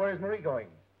Paris. Where's Marie going?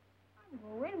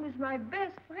 I'm going with my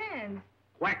best friend.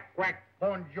 Quack, quack,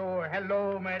 bonjour,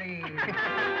 hello, Marie.